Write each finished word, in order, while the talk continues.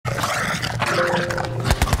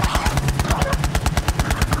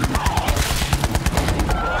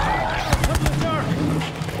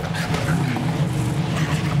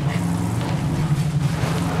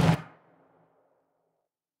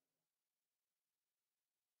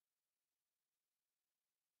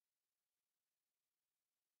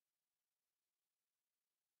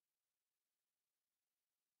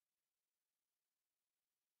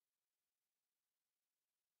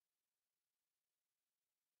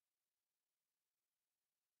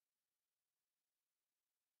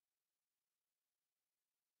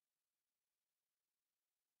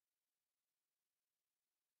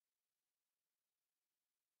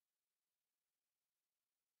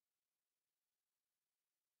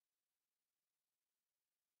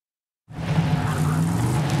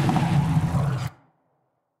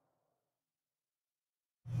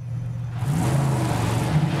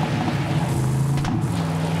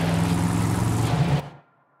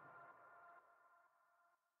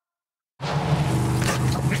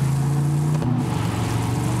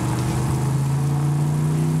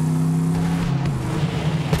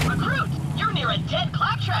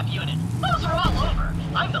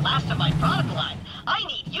last of my product line. I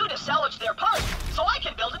need you to salvage their parts so I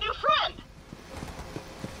can build a new friend.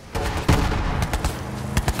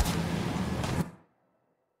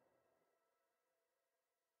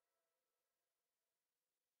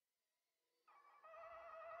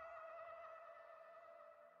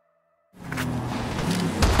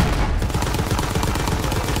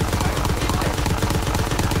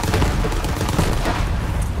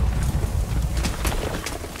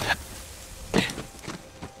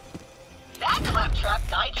 Claptrap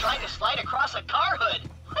guy tried to slide across a car hood.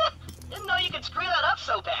 Didn't know you could screw that up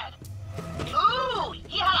so bad. Ooh,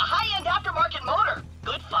 he had a high-end aftermarket motor.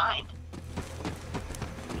 Good find.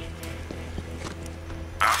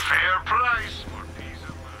 A fair price for peace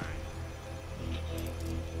of mind.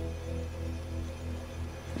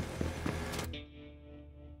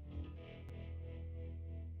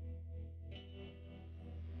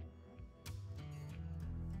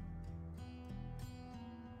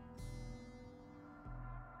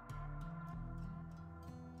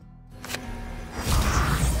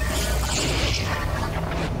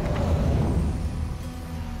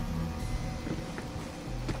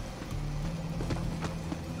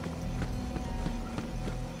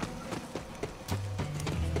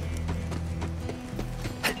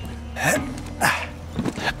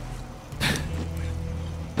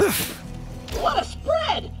 What a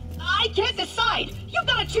spread! I can't decide! You've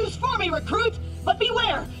got to choose for me, recruit! But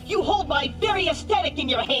beware! You hold my very aesthetic in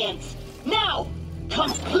your hands! Now,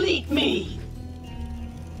 complete me!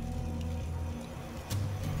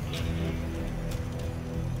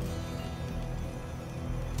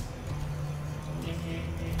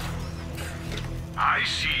 I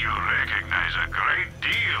see you recognize a great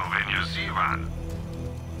deal when you see one.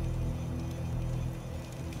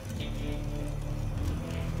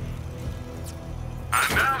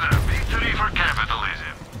 Another victory for capitalism.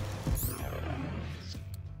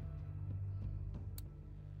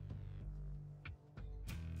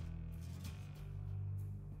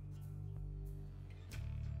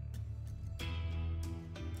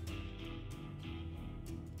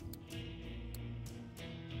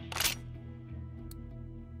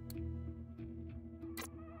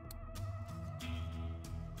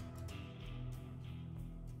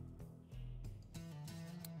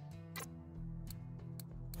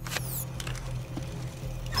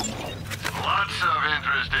 Lots of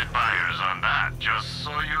interested buyers on that, just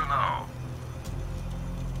so you know.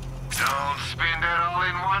 Don't spend it all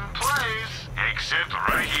in one place, except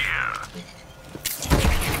right here.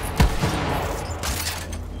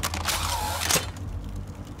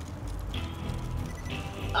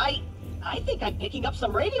 I think I'm picking up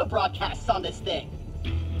some radio broadcasts on this thing.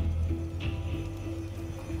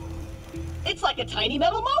 It's like a tiny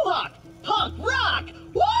metal mohawk! Punk rock!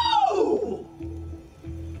 Whoa!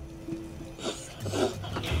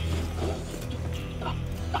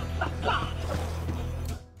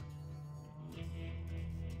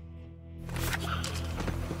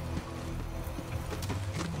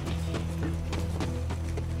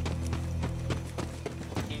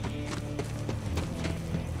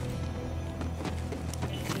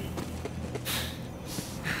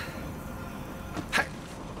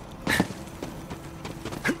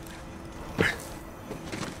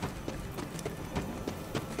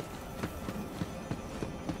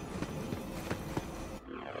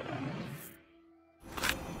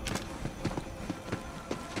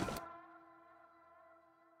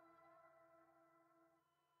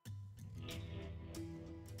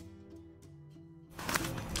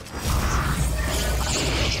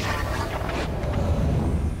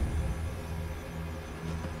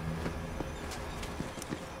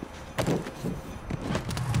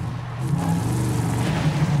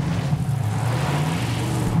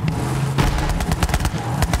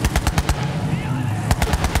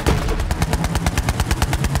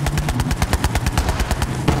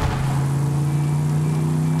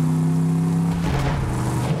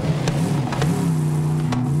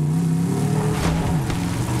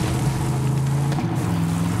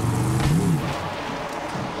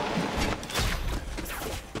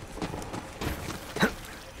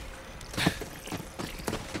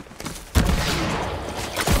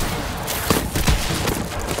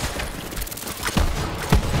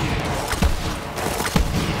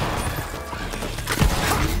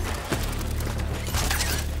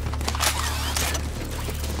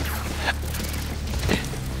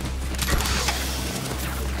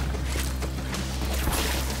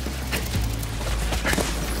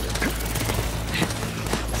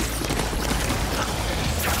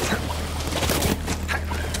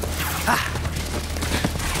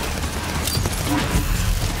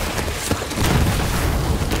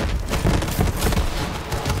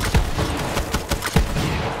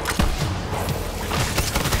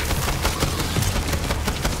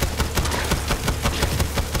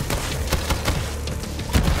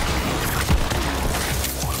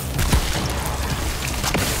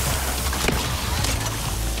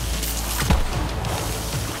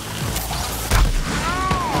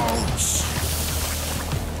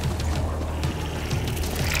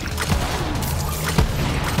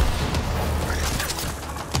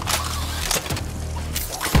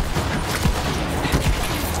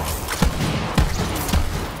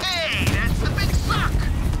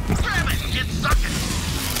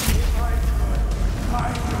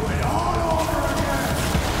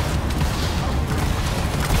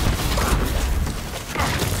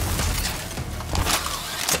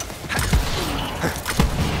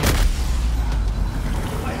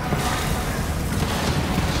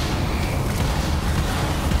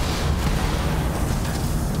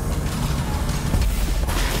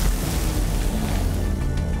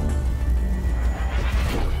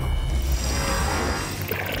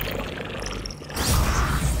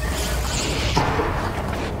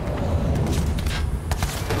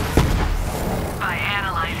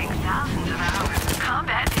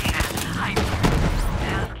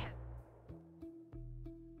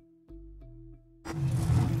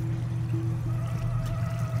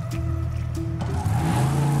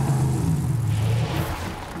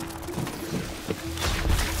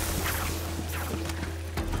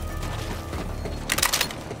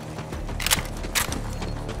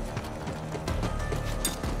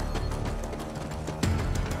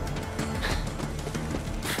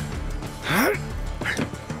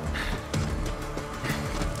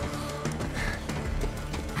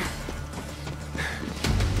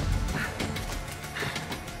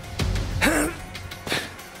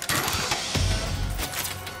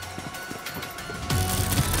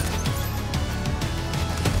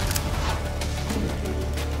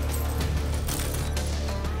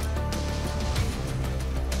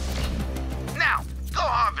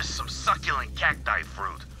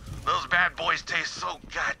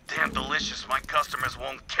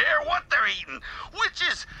 which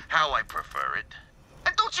is how I prefer it.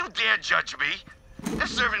 And don't you dare judge me. If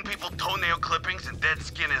serving people toenail clippings and dead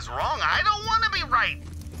skin is wrong, I don't want to be right.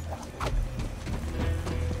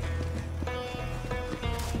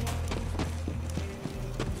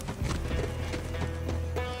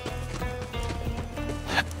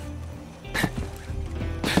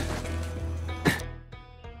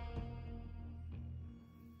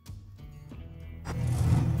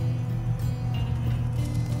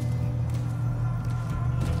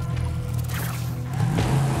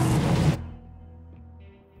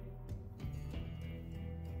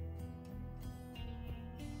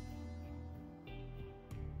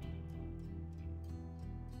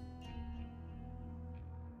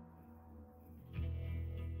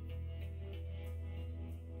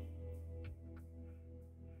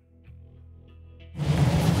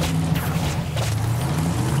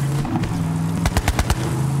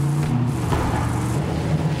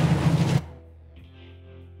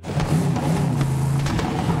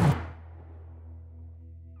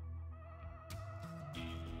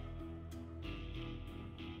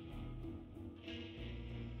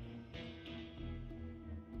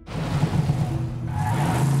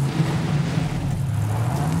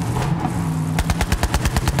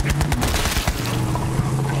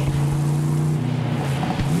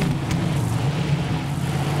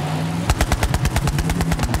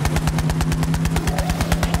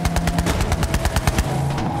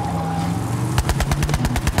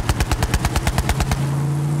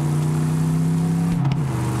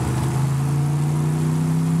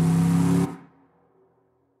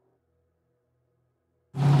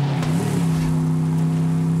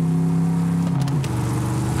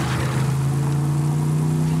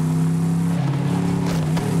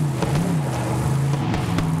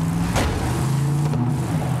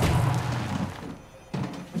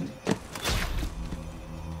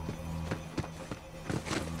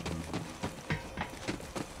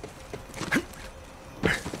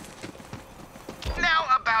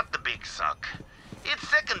 Its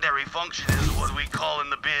secondary function is what we call in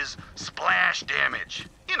the biz splash damage.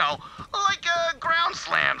 You know, like ground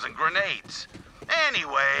slams and grenades.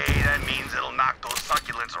 Anyway, that means it'll knock those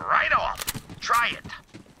succulents right off. Try it.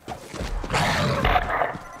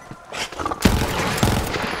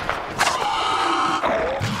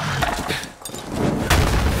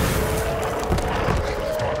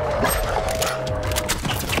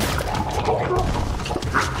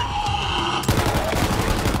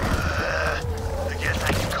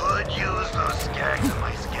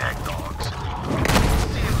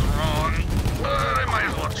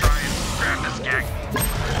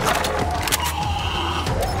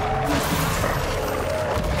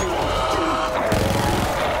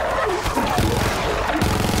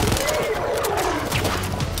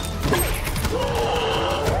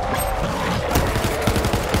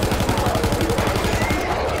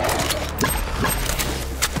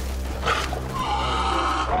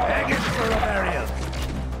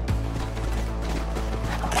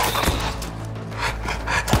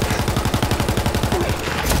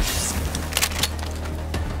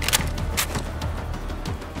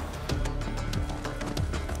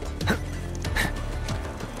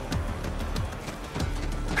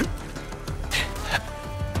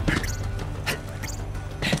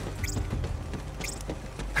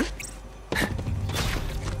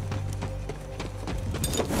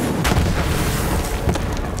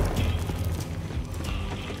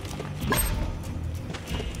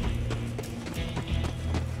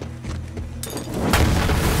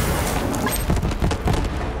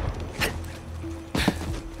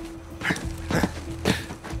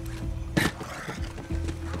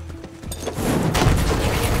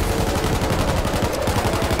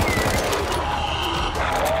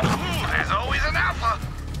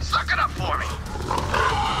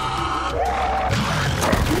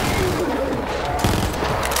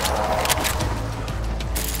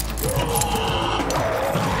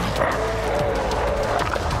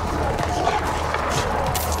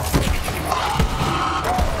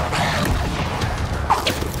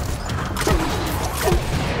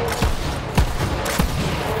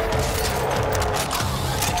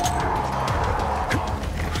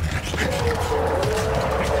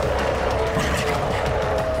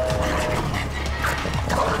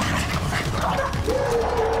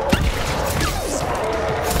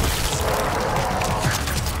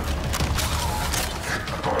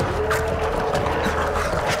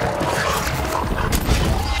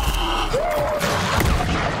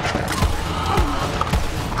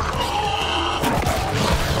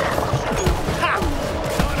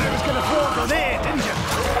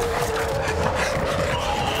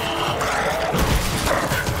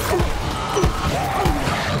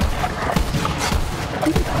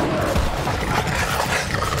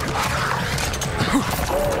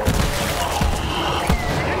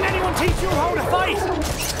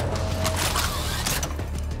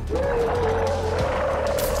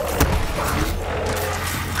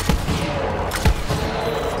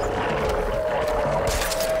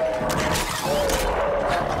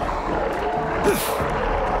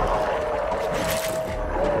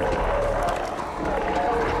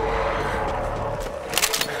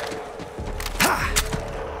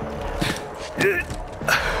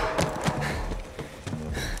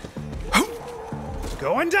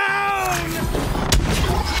 Going down!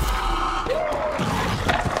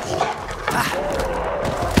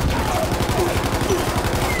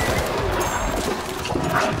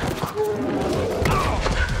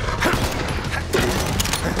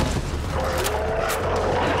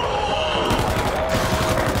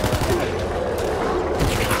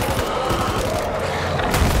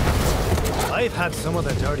 I've had some of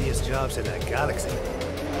the dirtiest jobs in the galaxy.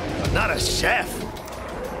 I'm not a chef.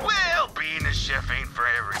 Well, being a chef ain't for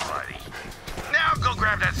everybody. Now go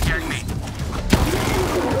grab that scared meat.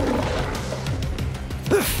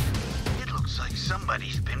 It looks like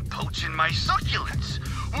somebody's been poaching my succulents,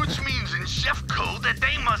 which means in chef code that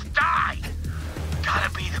they must die.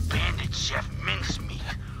 Gotta be the bandit chef Mincemeat.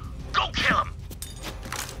 Go kill him.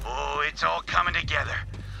 Oh, it's all coming together.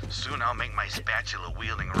 Soon I'll make my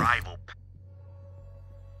spatula-wielding rival.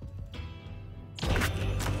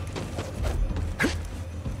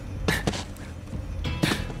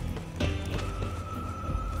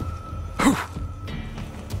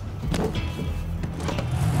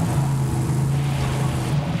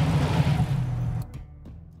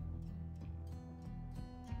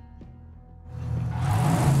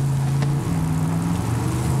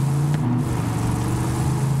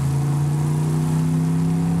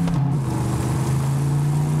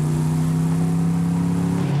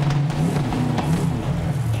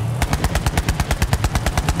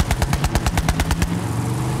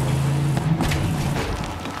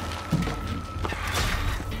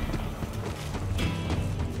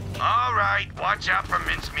 Watch out for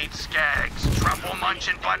mincemeat skags, truffle munch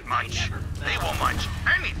and butt munch. They will munch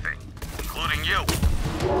anything, including you.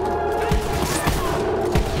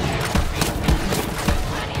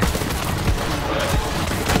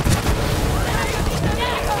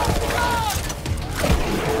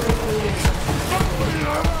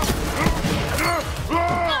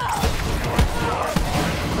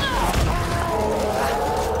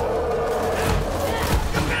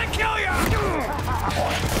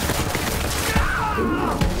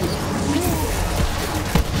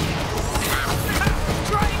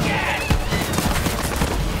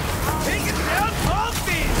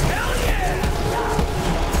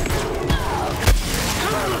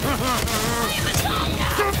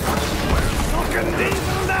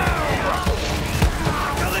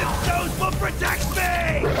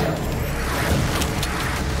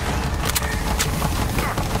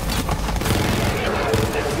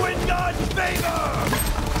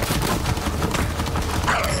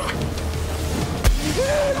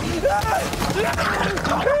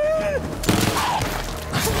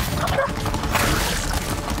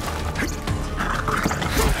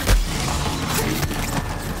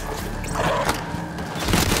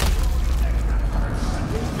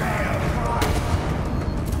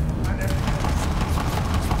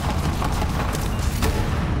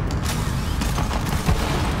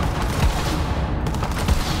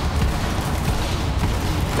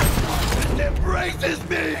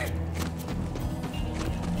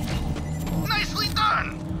 Nicely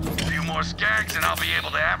done! A few more skags and I'll be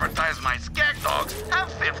able to advertise my skag dogs have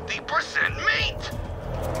 50% meat!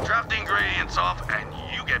 Drop the ingredients off and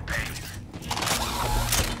you get paid.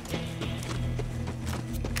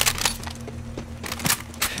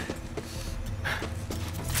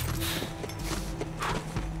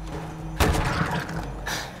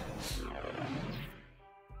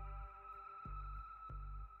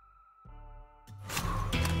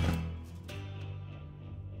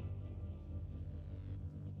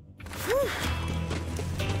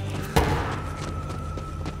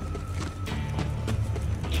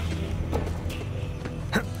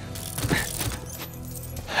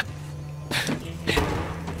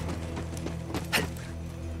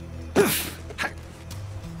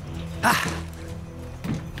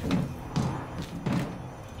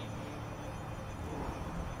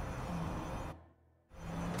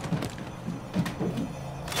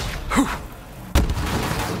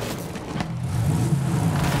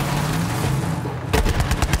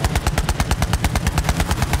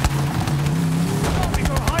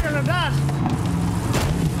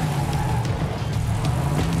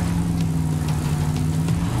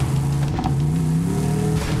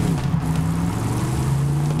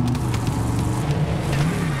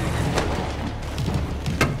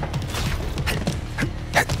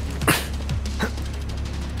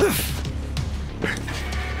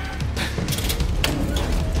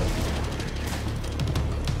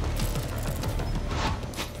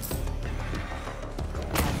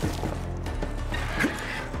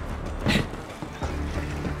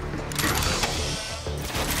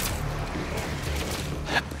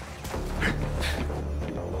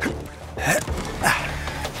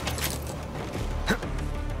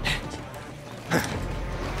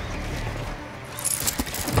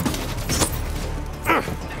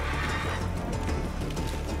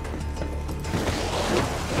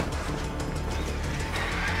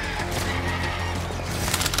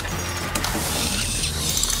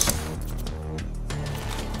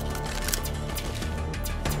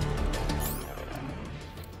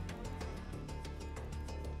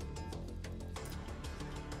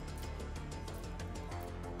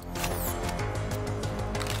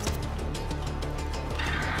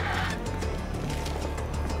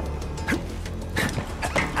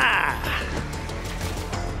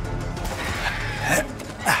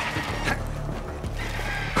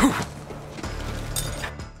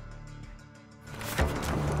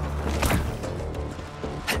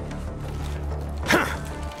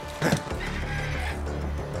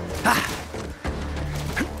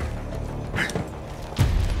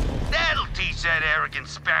 That'll teach that arrogant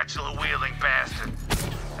spatula-wielding bastard.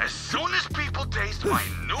 As soon as people taste my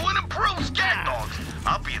new and improved scat dogs,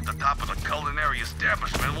 I'll be at the top of the culinary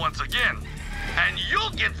establishment once again. And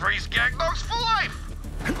you'll get free skag dogs for life.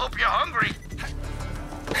 Hope you're hungry.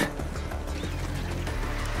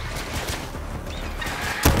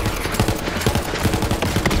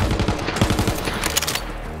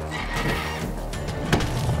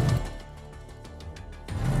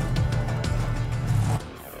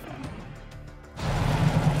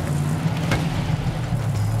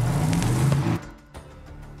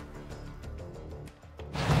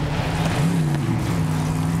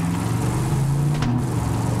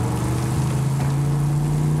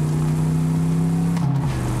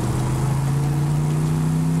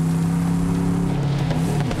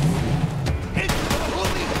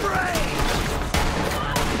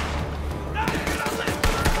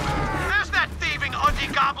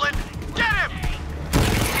 Goblin! Get him!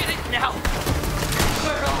 Get it now!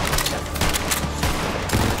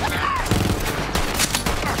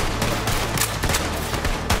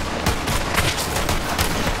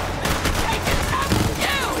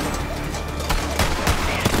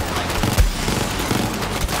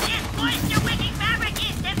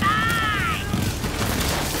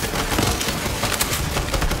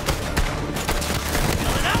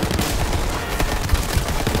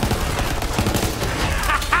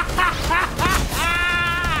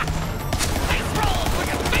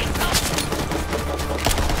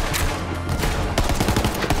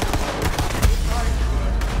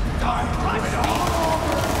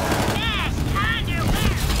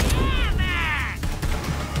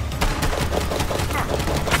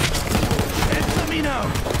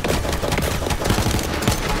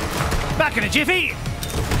 Back in a jiffy!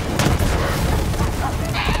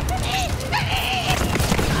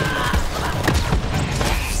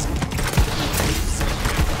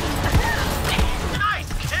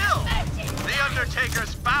 Nice kill! The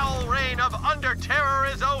Undertaker's foul reign of Under-Terror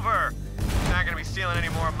is over. Not gonna be stealing any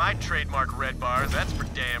more of my trademark red bars, that's for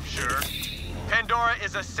damn sure. Pandora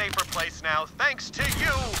is a safer place now, thanks to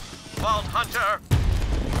you, Vault Hunter!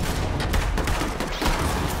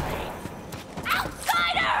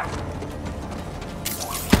 Outsider!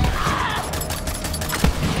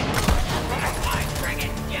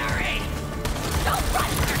 Don't run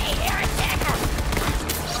from me, heretic!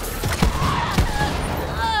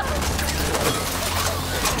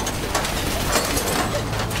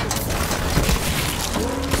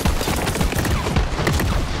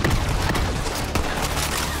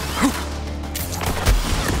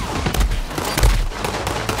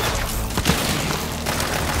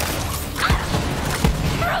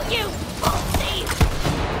 Screw you,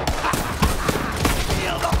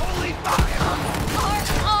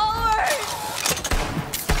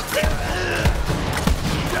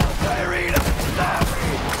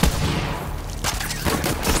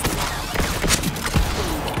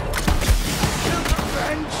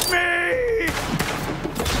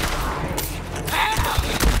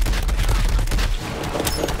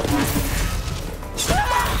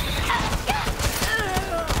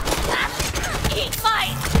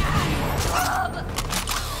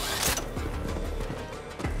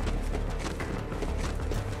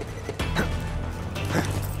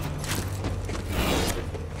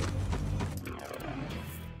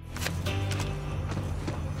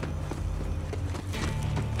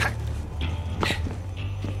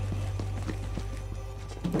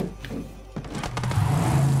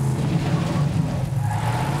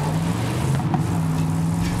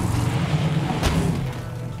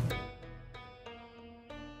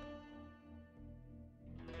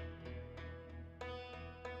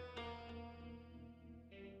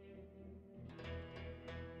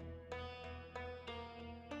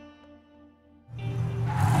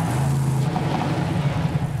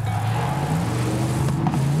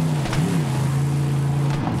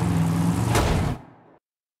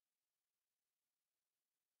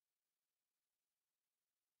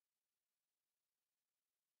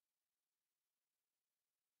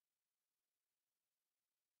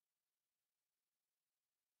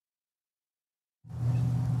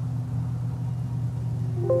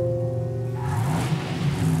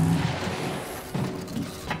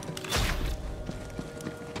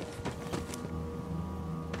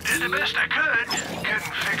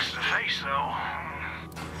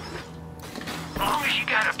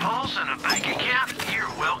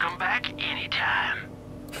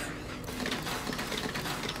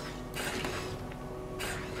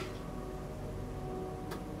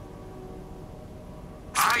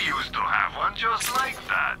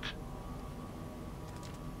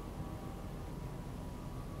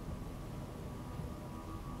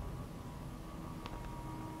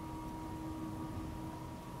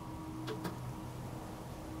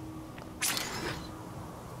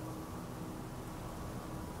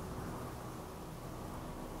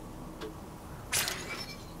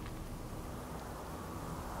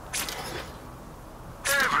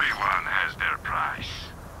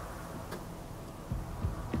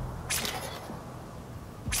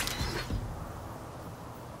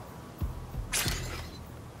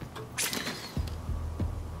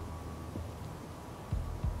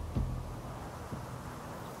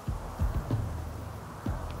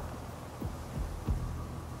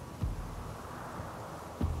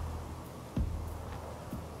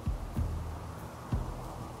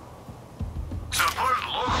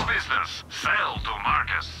 Justice, sail to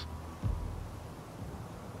Marcus.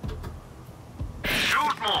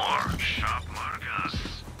 Shoot more, shot Marcus.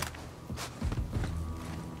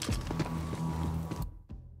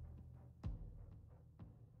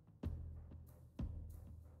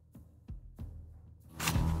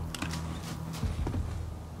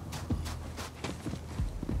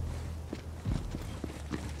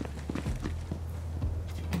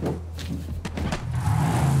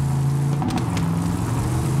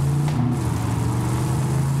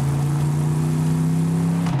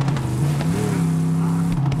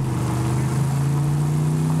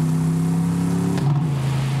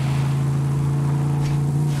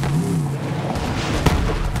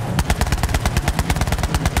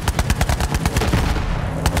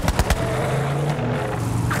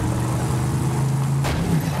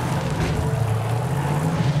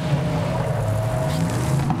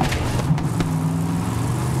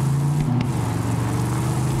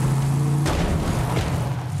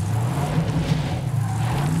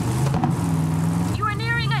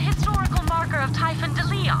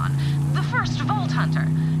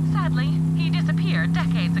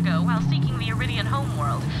 Decades ago while seeking the Iridian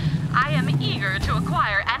homeworld. I am eager to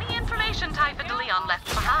acquire any information Typhon de Leon left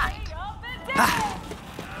behind.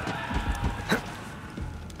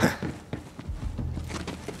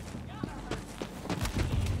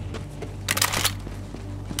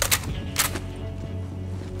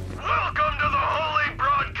 Welcome to the Holy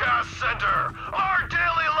Broadcast Center. Our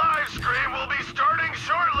daily live stream will be starting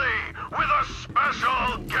shortly with a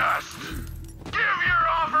special guest. Give your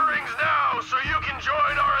offerings now so you can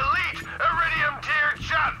join our elite Iridium tier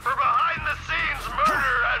chat for behind-the-scenes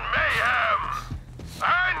murder and mayhem.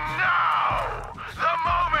 And now, the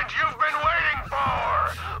moment you've been waiting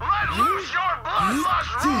for. Let loose your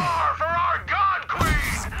bloodlust roar for our God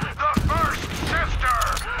Queen, the First Sister,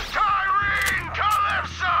 Tyreen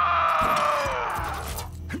Calypso!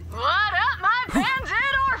 What up, my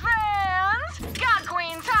Bandit fans? God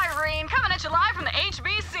Queen Tyreen coming at you live from the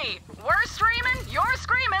HBC. We're streaming, you're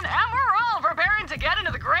screaming, and we're all preparing to get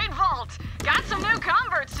into the Great Vault. Got some new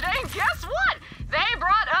converts today, and guess what? They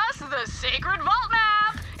brought us the Sacred Vault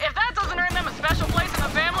map. If that doesn't earn them a special place in the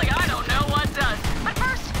family, I don't know what does. But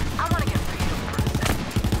first, I want to get real for a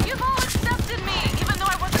second. You've all accepted me, even though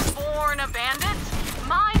I wasn't born a bandit.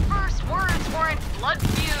 My first words weren't blood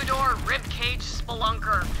feud or ribcage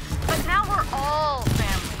spelunker. But now we're all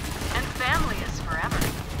family, and family is forever.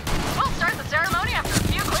 We'll start the ceremony after a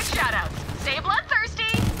few quick shout-outs. Stay bloodthirsty!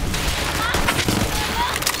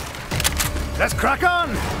 Let's crack on!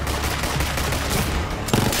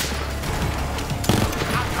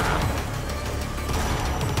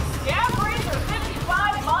 Scab Razor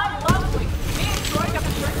 55, my lovely. Me and Troy got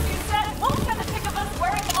the shirts you said. We'll send a pic of us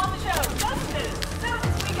wearing them on the show. Just as soon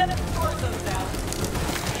as we get the stores those out.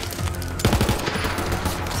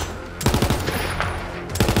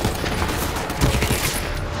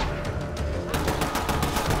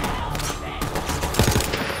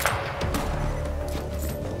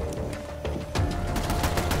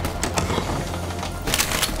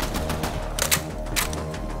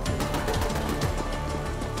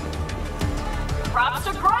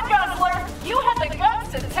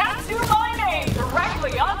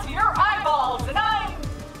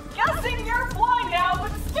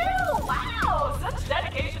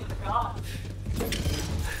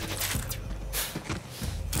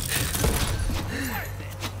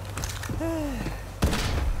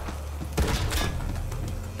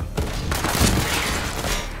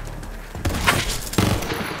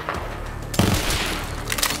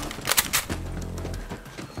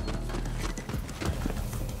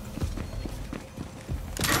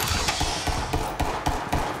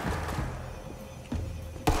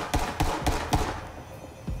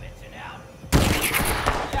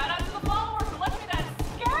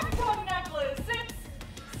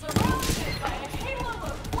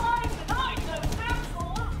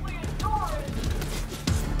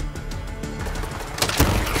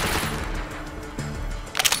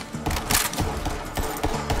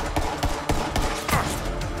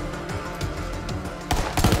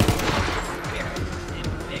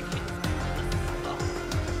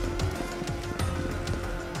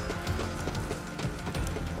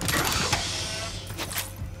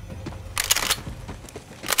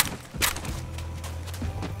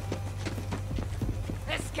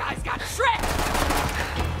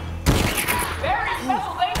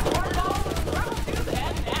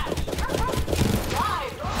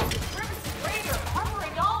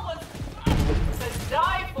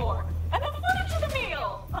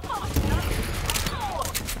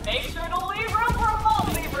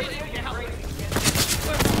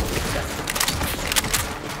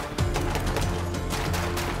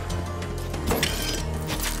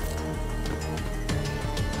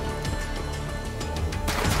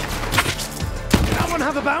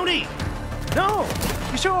 bounty? No.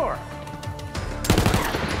 You sure?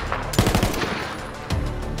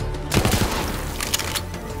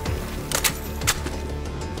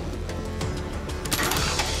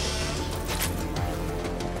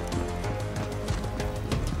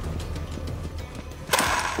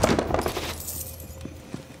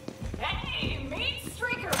 Hey, meet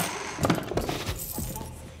Streaker!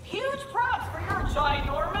 Huge props for your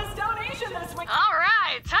ginormous donation this week. All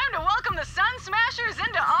right, time to welcome the Sun Smashers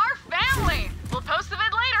into our family. We'll post the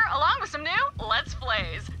vid later along with some new Let's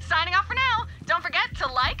Plays. Signing off for now. Don't forget to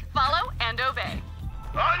like, follow, and obey.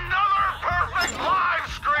 Another perfect live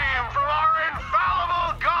stream from our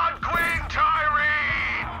infallible God Queen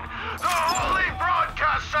Tyreen! The Holy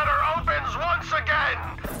Broadcast Center opens once again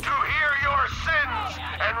to hear your sins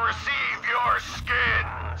and receive your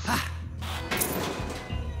skins!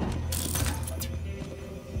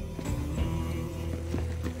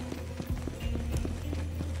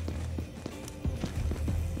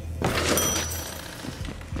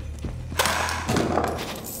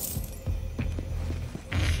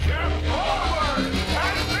 Step forward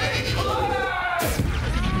and be glad!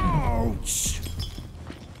 Ouch!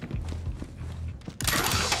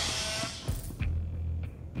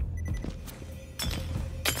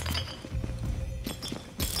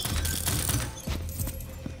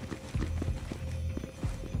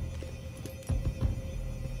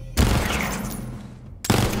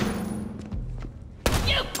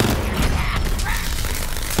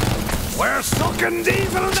 We're sucking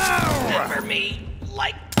diesel now! For me,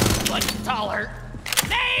 like, much taller.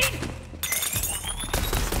 Nate!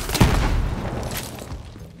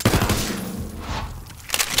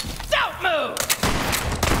 Don't move!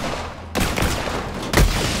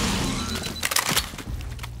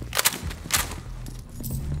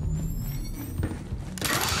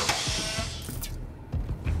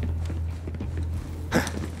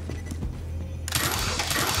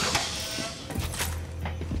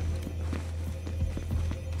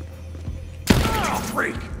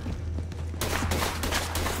 Freak!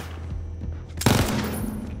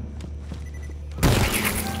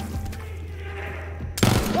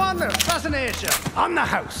 One assassination on the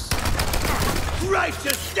house.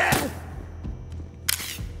 Righteous death!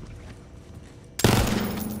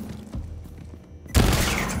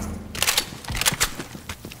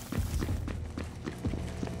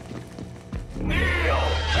 Kneel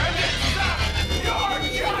and accept your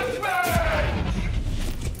judgment!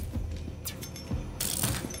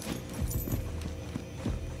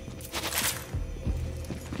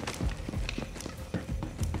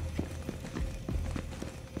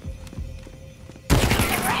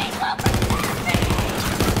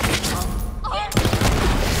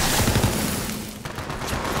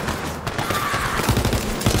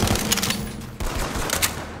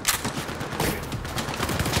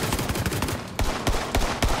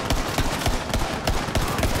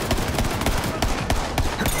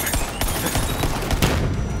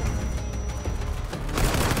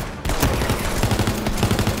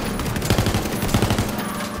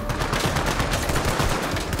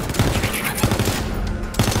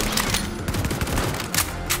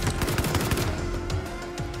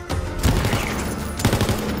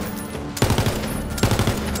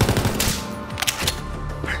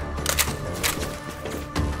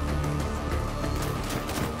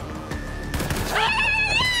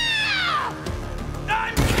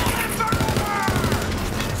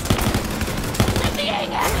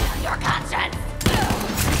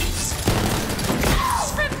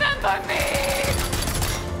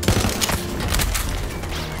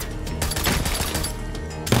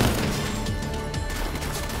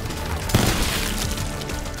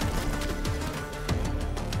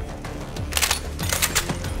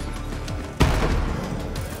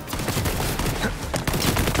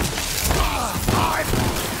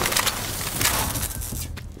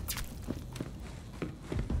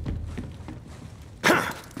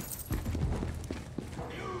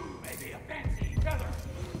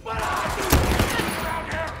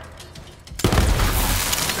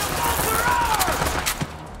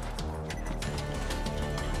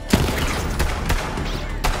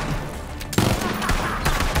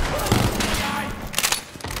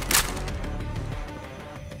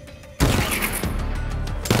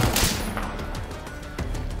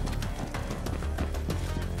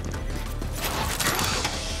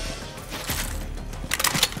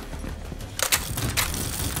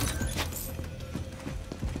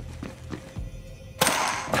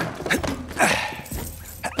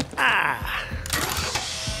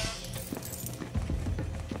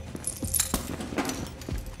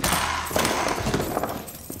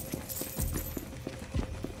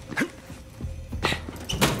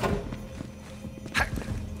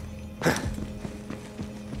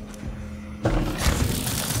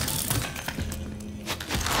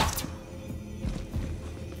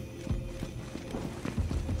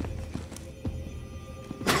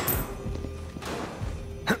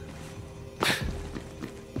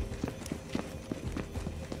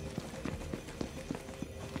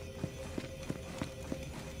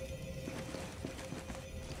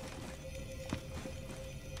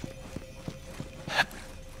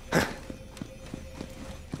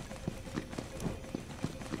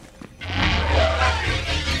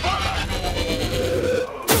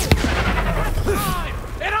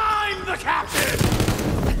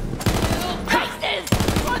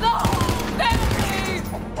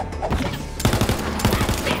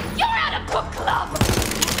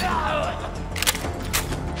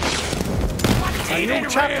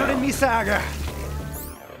 chapter in me saga.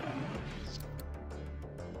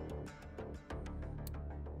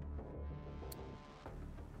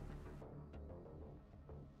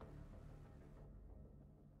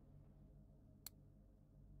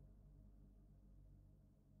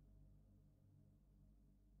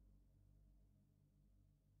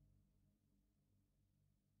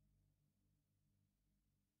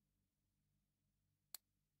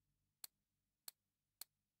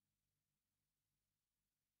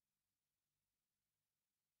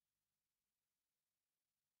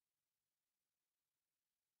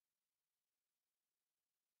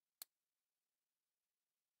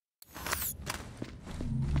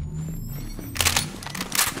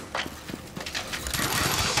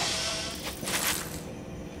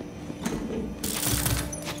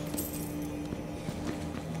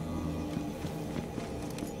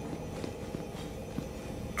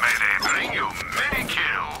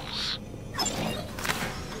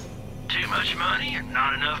 Money and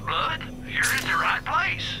not enough blood? You're in the right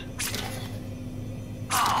place.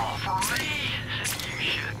 Oh, for me? You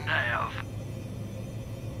shouldn't have.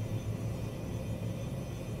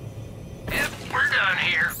 Yep, we're done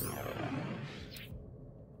here.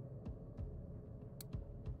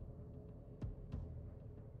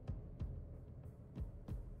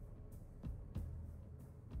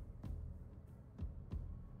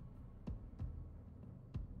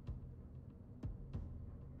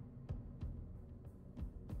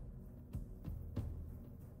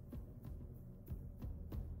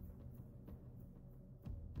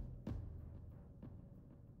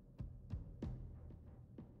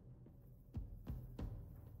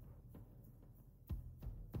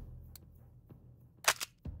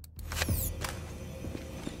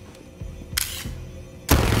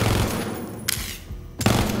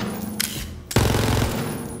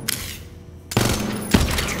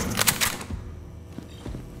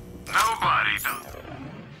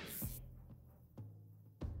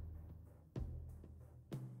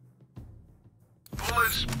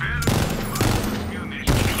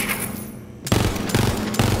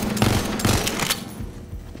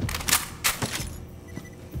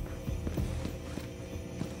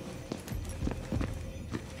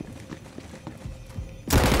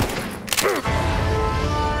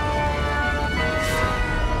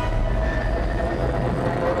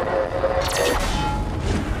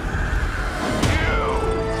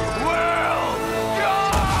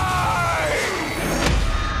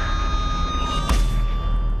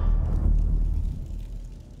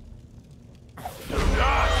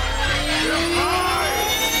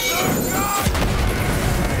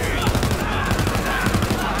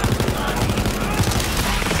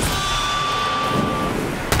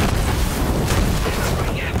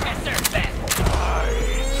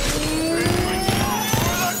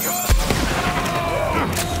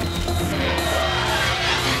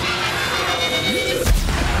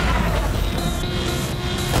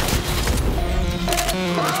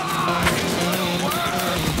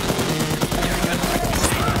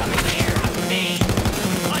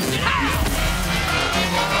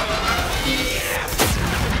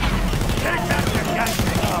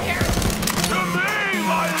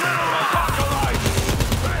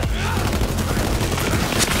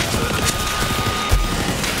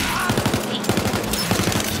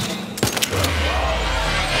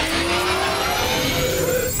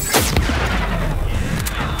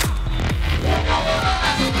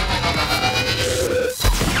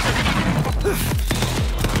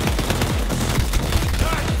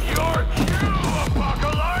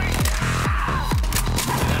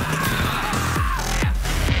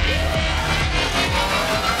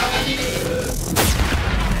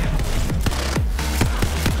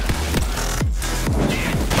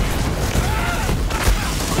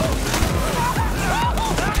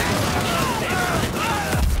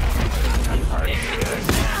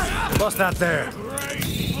 What's that there?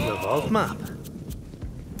 The vault map.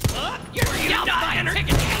 You're not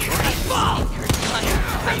ticket fault.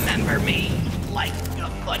 Remember me, like a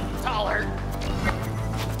foot taller.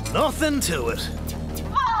 Nothing to it.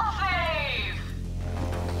 Ball save!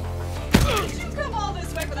 Did you come all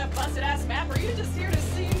this way for that busted-ass map, or are you just here to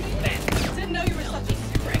see me? Didn't know you were such a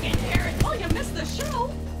friggin' Aaron. Oh, you missed the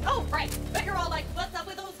show? Oh, right. Bet you're all like, what's up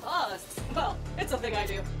with those husks? Well, it's a thing I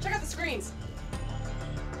do. Check out the screens.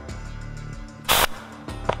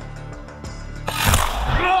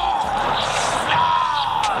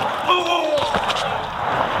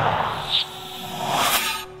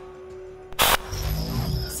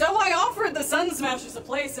 So I offered the Sun Smashers a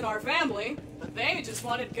place in our family, but they just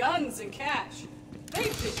wanted guns and cash. They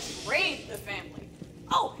betrayed the family.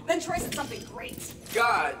 Oh, then Troy said something great.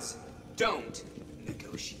 Gods don't negotiate.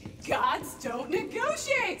 Gods don't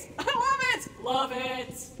negotiate! I love it! Love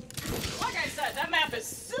it! Like I said, that map is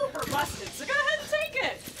super busted, so go ahead and take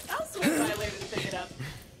it! I'll swing by later to pick it up.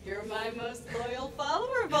 You're my most loyal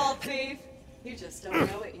follower, Vault Thief. You just don't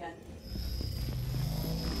know it yet.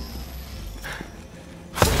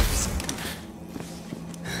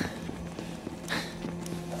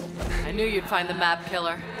 I knew you'd find the map,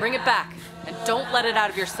 killer. Bring it back, and don't let it out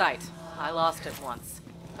of your sight. I lost it once.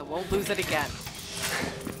 I won't lose it again.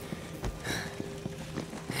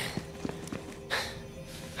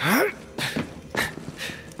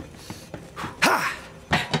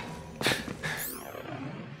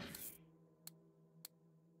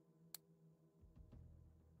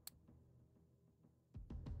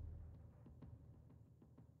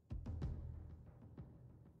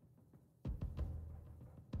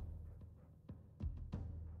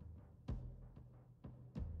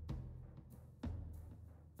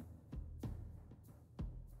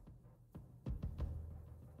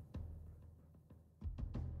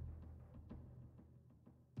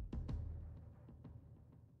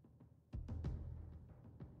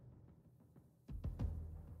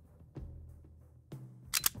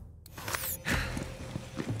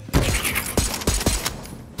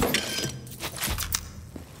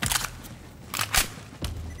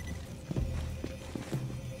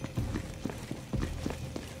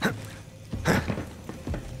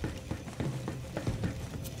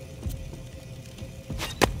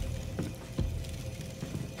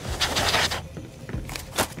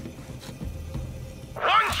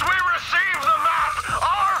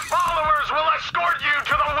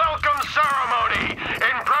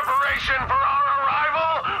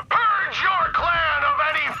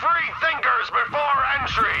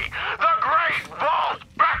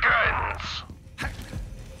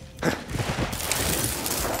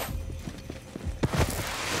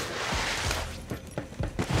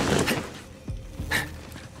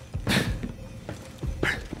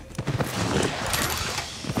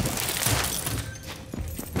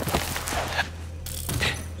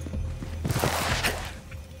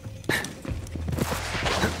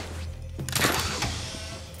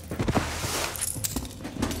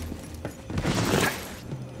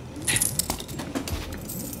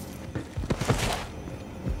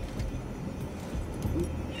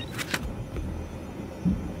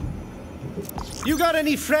 You got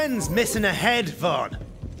any friends missing a head, Vaughn?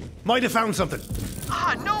 Might have found something.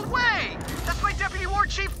 Ah, no way! That's my Deputy War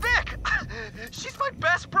Chief Vic! She's my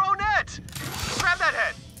best bronette! Grab that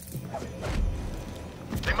head!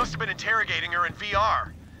 They must have been interrogating her in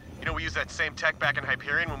VR. You know, we used that same tech back in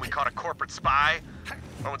Hyperion when we caught a corporate spy?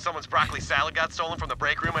 Or when someone's broccoli salad got stolen from the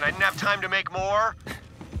break room and I didn't have time to make more?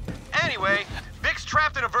 Anyway, Vic's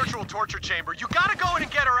trapped in a virtual torture chamber. You gotta go in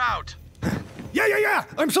and get her out! Yeah,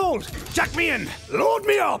 I'm sold. Jack me in. Load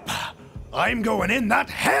me up. I'm going in that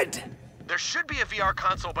head. There should be a VR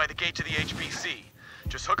console by the gate to the HBC.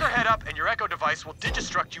 Just hook her head up and your Echo device will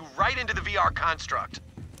digistruct you right into the VR construct.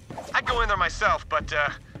 I'd go in there myself, but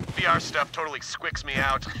VR stuff totally squicks me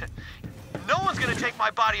out. No one's gonna take my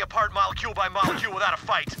body apart molecule by molecule without a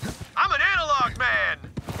fight. I'm an analog man!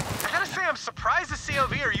 I gotta say, I'm surprised the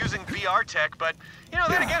COV are using VR tech, but, you know,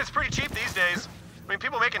 then again, it's pretty cheap these days. I mean,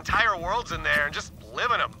 people make entire worlds in there and just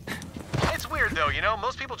live in them. It's weird, though, you know?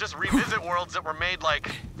 Most people just revisit worlds that were made, like,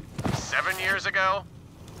 7 years ago.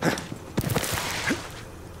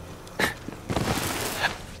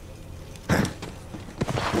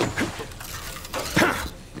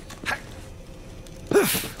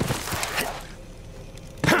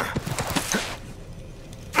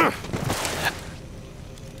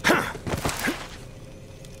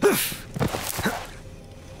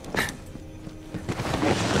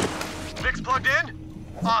 Plugged in?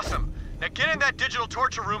 Awesome. Now get in that digital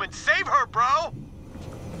torture room and save her, bro!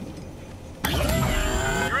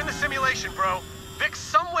 You're in the simulation, bro. Vic's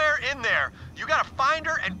somewhere in there. You gotta find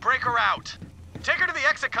her and break her out. Take her to the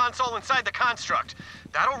exit console inside the construct.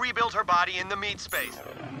 That'll rebuild her body in the meat space.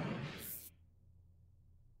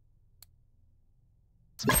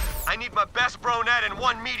 I need my best bronette in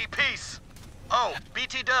one meaty piece. Oh,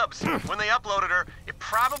 BT dubs. When they uploaded her, it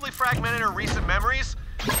probably fragmented her recent memories.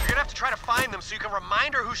 You're gonna have to try to find them so you can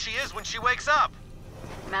remind her who she is when she wakes up.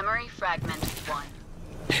 Memory fragment 1.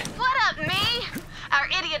 What up, me? Our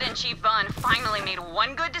idiot-in-chief Vaughn finally made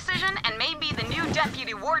one good decision and made me the new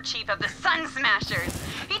Deputy War Chief of the Sun Smashers.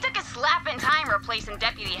 He took a slap in time replacing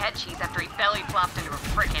Deputy Head Chief after he belly flopped into a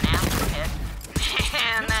frickin' acid pit.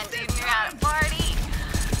 Man, that dude knew how to party.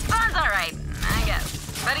 Vaughn's alright, I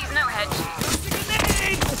guess. But he's no Head Chief.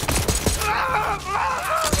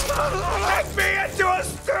 Make me into a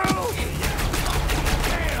stew!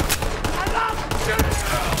 I love you!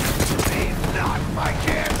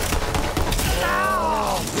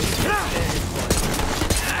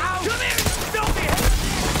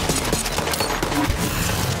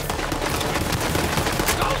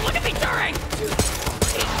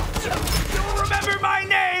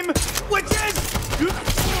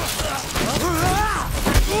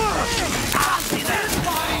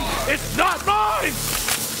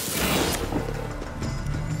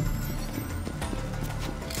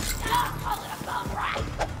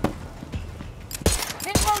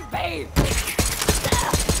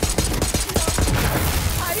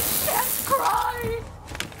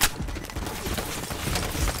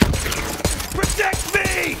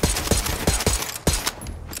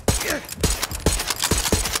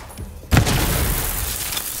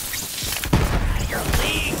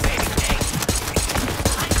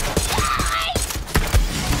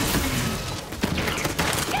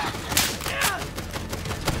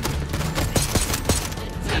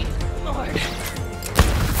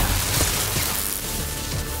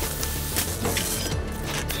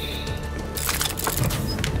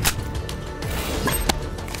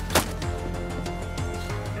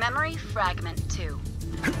 fragment 2.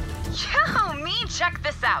 Yo, me, check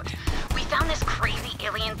this out. We found this crazy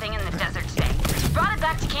alien thing in the desert today. Brought it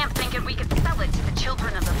back to camp thinking we could sell it to the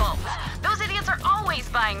children of the vault. Those idiots are always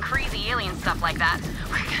buying crazy alien stuff like that.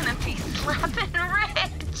 We're gonna be slapping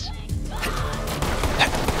rich.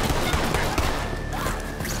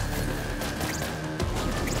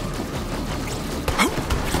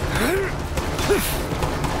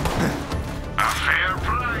 A fair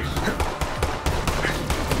price.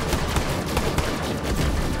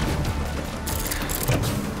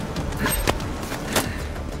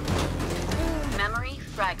 Memory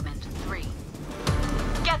fragment 3.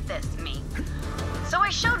 Get this, me. So I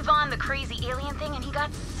showed Vaughn the crazy alien thing and he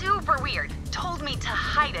got super weird. Told me to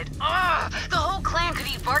hide it. Ugh! The whole clan could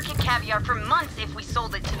eat bark and caviar for months if we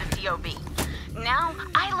sold it to the COB. Now,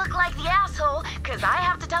 I look like the asshole, because I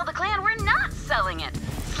have to tell the clan we're not selling it.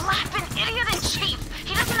 Slapping idiot in chief!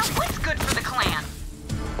 He doesn't know what's good for the clan!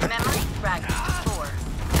 Memory fragment 4.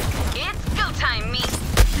 It's go time, me!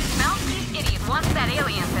 Mouthpiece idiot wants that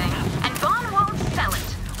alien thing, and Vaughn won't sell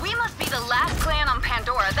it. We must be the last clan on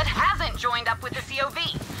Pandora that hasn't joined up with the COV.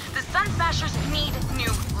 The Sun Smashers need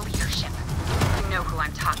new leadership. You know who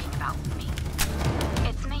I'm talking about, me.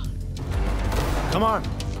 It's me. Come on.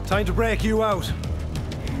 Time to break you out.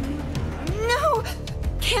 No!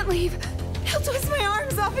 Can't leave. He'll twist my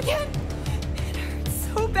arms off again. It hurts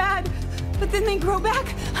so bad. But then they grow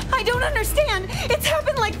back. I don't understand. It's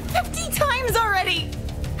happened like 50 times already.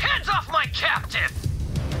 Hands off my captive!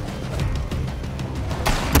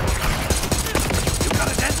 You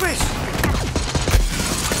got a death wish?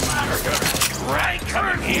 Right, come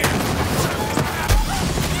in here.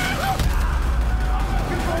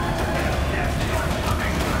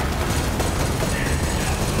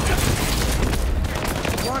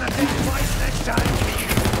 Wanna think twice next time?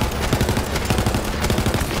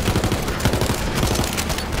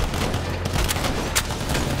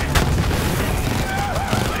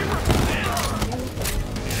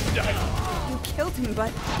 You killed him,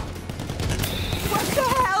 but... What the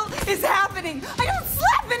hell is happening? I don't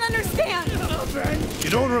slap and understand! You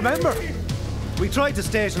don't remember? We tried to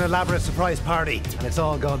stage an elaborate surprise party, and it's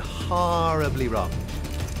all gone horribly wrong.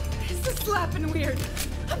 This is slapping weird.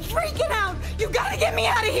 I'm freaking out! You gotta get me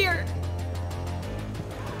out of here!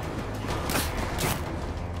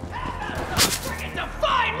 Friggin'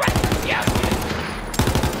 divine retribution!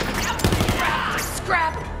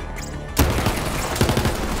 Scrap!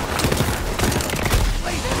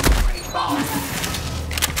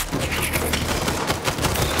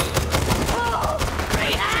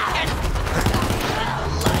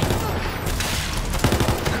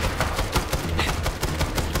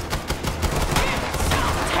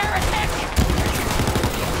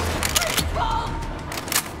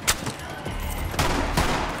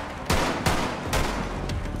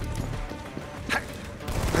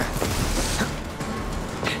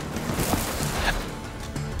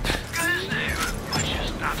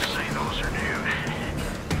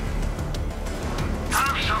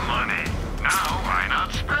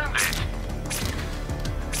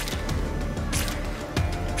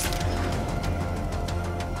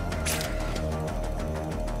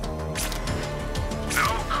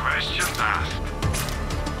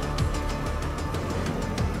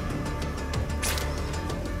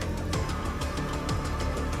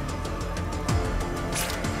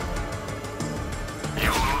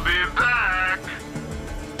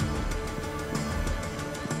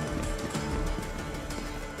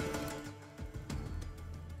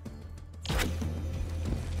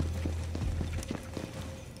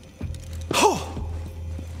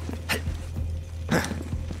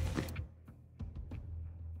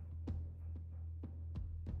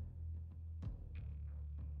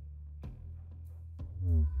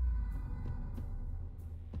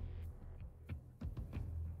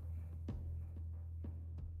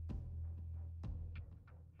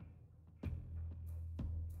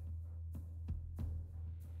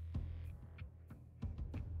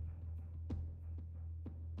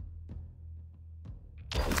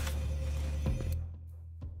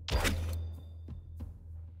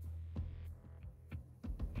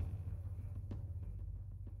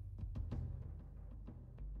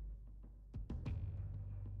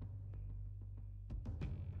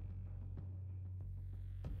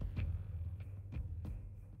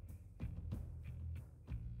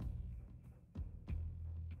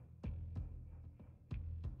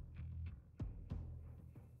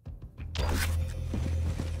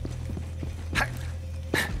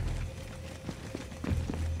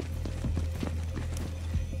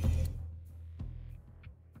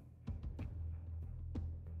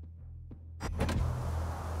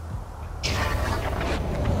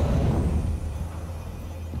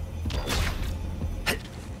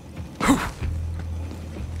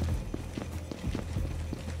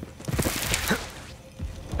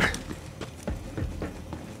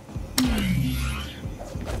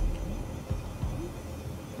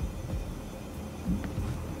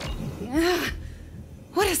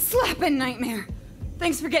 stupid nightmare.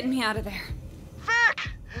 Thanks for getting me out of there. Vic!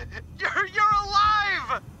 You're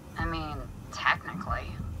alive! I mean, technically.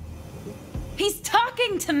 He's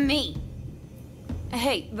talking to me!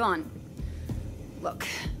 Hey, Vaughn. Look,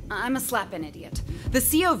 I'm a slapping idiot. The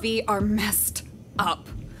COV are messed up.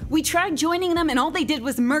 We tried joining them and all they did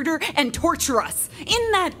was murder and torture us.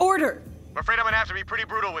 In that order. I'm afraid I'm gonna have to be pretty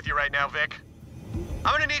brutal with you right now, Vic.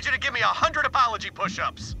 I'm gonna need you to give me 100 apology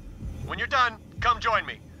push-ups. When you're done, come join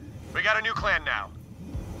me. We got a new clan now.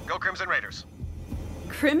 Go Crimson Raiders.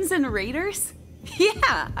 Crimson Raiders?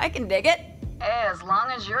 Yeah, I can dig it. Hey, as long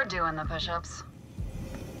as you're doing the push-ups.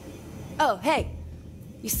 Oh, hey.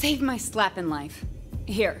 You saved my slapping life.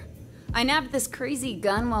 Here. I nabbed this crazy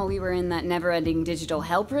gun while we were in that never-ending digital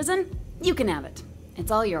hell prison. You can have it. It's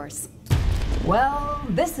all yours. Well,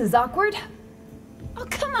 this is awkward. Oh,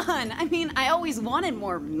 come on. I mean, I always wanted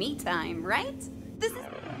more me time, right? This is...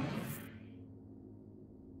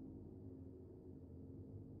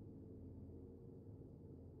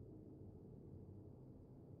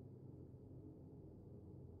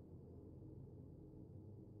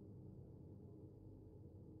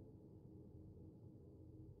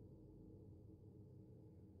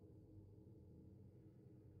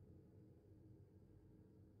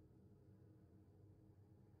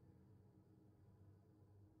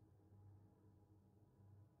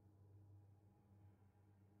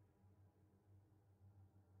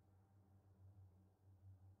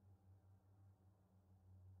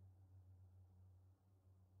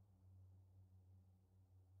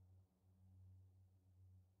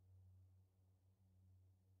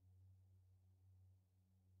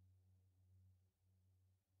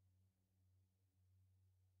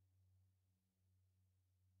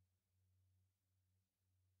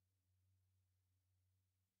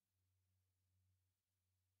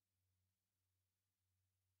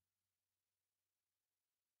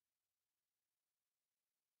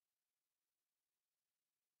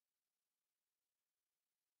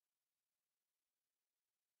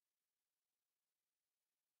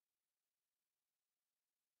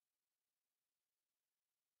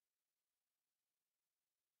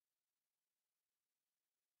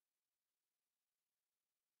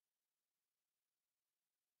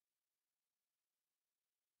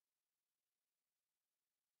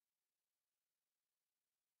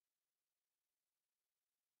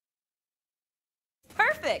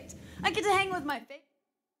 Perfect! I get to hang with my favorite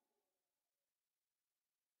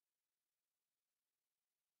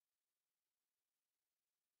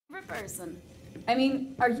person. I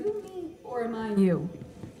mean, are you me or am I you?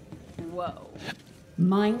 Whoa.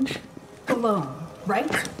 Mind blown,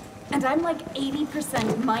 right? And I'm like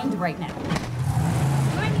 80% mind right now.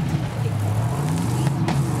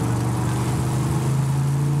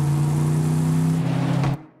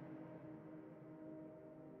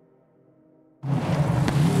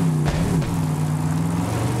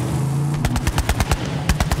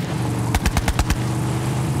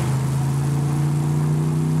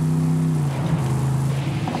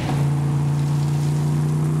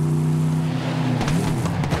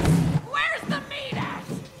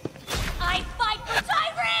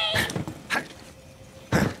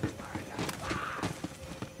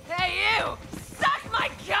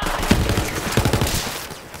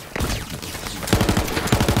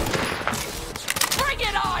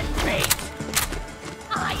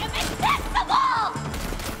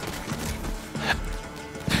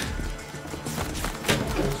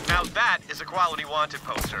 Quality wanted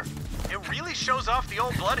poster. It really shows off the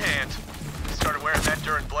old blood hand. I started wearing that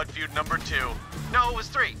during Blood Feud number 2. No, it was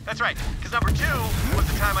 3. That's right. Because number 2 was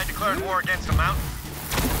the time I declared war against a mountain.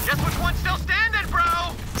 Guess which one's still standing,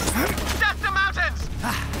 bro? Death to mountains!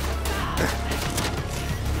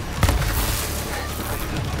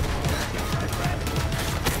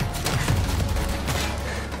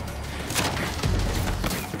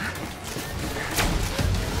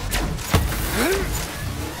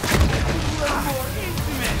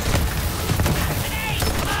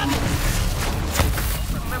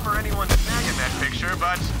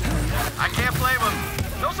 But I can't blame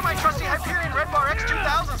them. Those are my trusty Hyperion Red Bar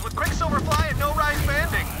X2000s with Quicksilver Fly and no rise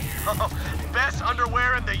banding. Oh, best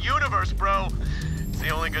underwear in the universe, bro. It's the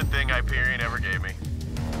only good thing Hyperion ever gave me.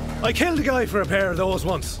 I killed a guy for a pair of those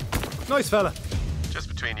once. Nice fella. Just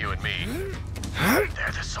between you and me,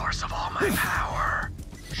 they're the source of all my power.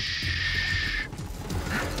 Shh.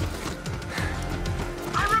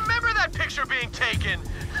 I remember that picture being taken.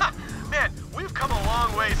 Ha, man, we've come a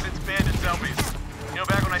long way since Bandit Selfies. You know,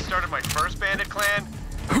 back when I started my first Bandit clan,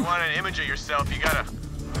 if you want an image of yourself, you gotta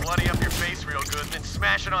bloody up your face real good, then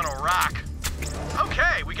smash it on a rock.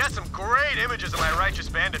 Okay, we got some great images of my righteous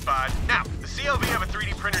bandit vibe. Now, the COV have a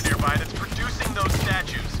 3D printer nearby that's producing those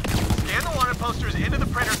statues. Scan the wanted posters into the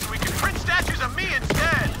printer so we can print statues of me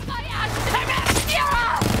instead.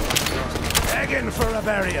 Begging for a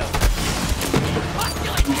burial.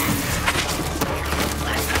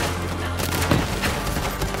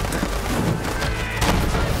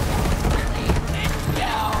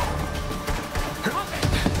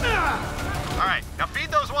 Alright, now feed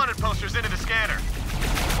those wanted posters into the scanner.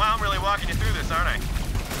 Wow, I'm really walking you through this, aren't I?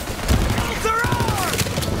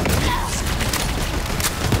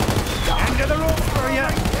 End of the road for you.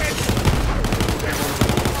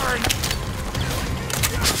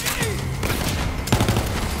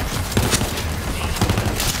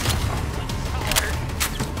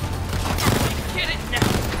 Get it now.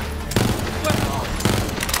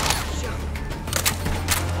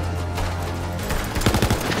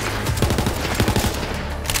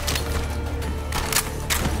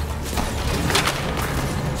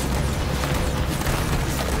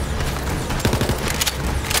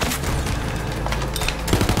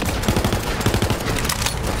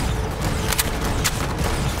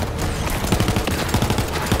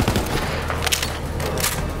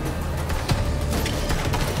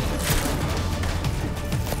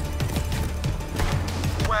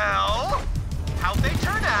 Well, how'd they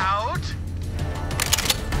turn out?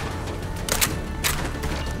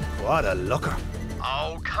 What a looker.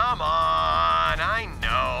 Oh, come on, I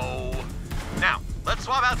know. Now, let's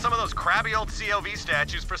swap out some of those crabby old COV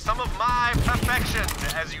statues for some of my perfection,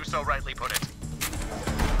 as you so rightly put it.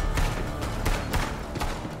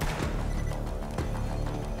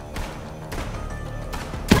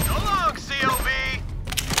 So long, COV!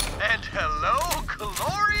 And hello,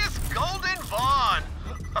 glorious Golden Vaughn!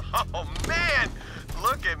 Oh, man!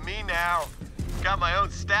 Look at me now. Got my own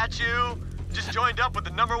statue. Just joined up with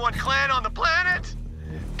the #1 clan on the planet.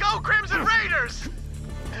 Go Crimson Raiders!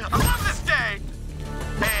 I love this day!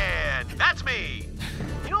 And that's me.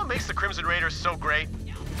 You know what makes the Crimson Raiders so great?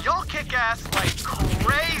 Y'all kick ass like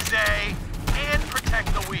crazy and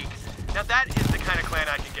protect the weak. Now that is the kind of clan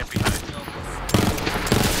I can get behind.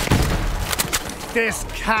 This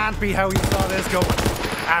can't be how you saw this going.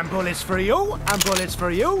 And bullets for you, and bullets for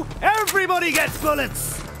you. Everybody gets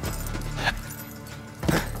bullets!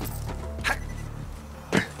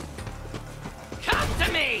 come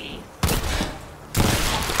to me.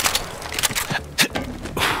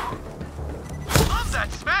 Love that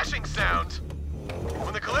smashing sound!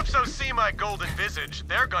 When the Calypsos see my golden visage,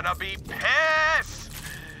 they're gonna be pissed!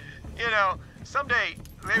 You know, someday,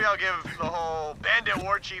 maybe I'll give the whole bandit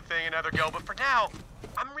war chief thing another go, but for now,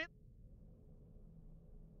 I'm really...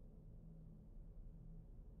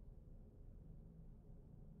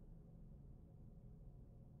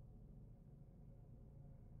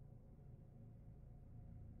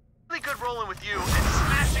 really good rolling with you and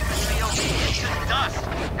smashing the COV into dust.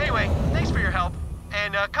 Anyway, thanks for your help,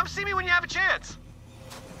 and come see me when you have a chance.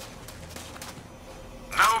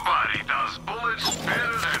 Nobody does bullets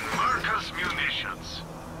better than Marcus Munitions.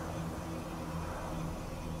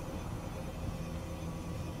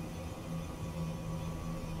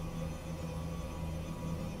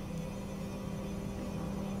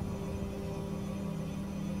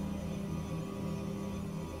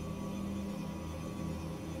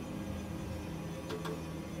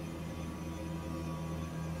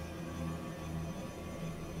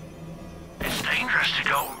 It's dangerous to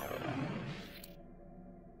go.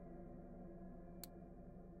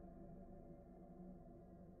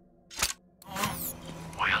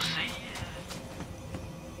 We'll see.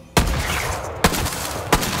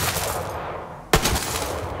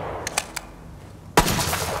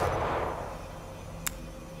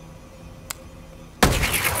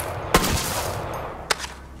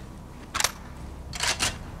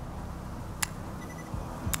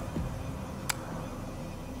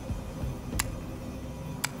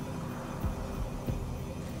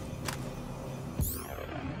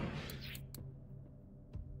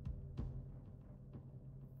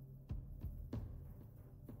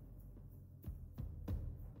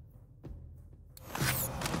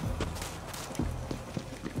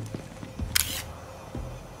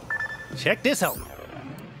 Check this out.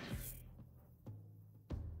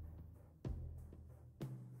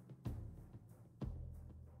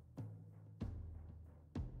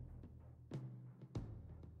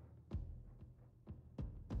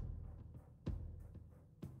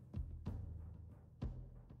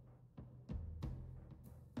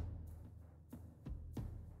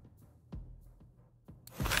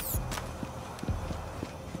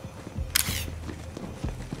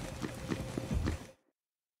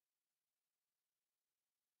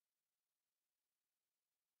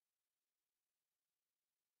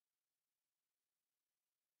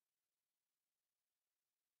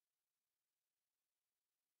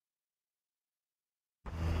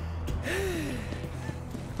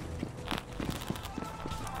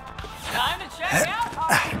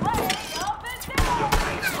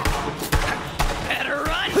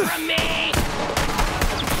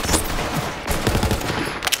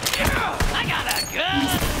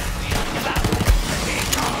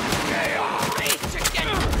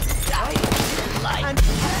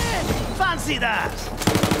 Fancy that!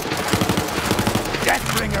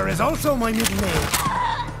 Deathbringer is also my middle name.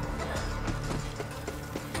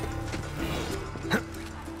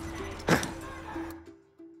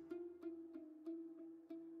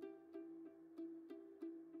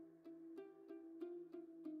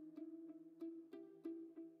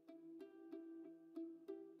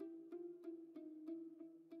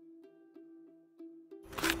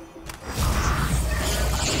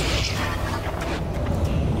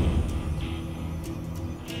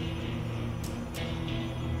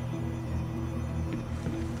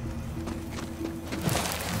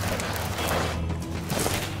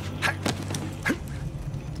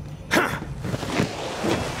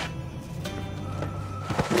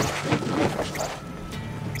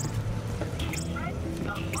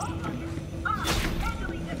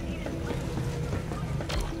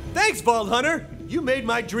 Thanks, Vault Hunter! You made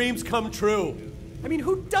my dreams come true. I mean,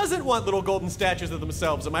 who doesn't want little golden statues of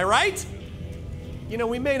themselves, am I right? You know,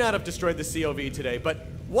 we may not have destroyed the COV today, but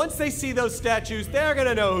once they see those statues, they're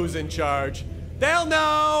gonna know who's in charge. They'll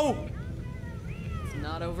know! It's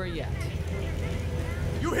not over yet.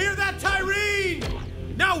 You hear that, Tyreen?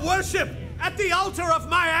 Now worship at the altar of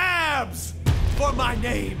my abs! For my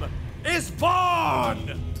name is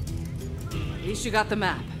Vaughn! At least you got the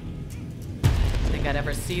map. Think I'd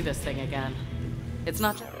ever see this thing again. It's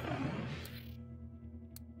not.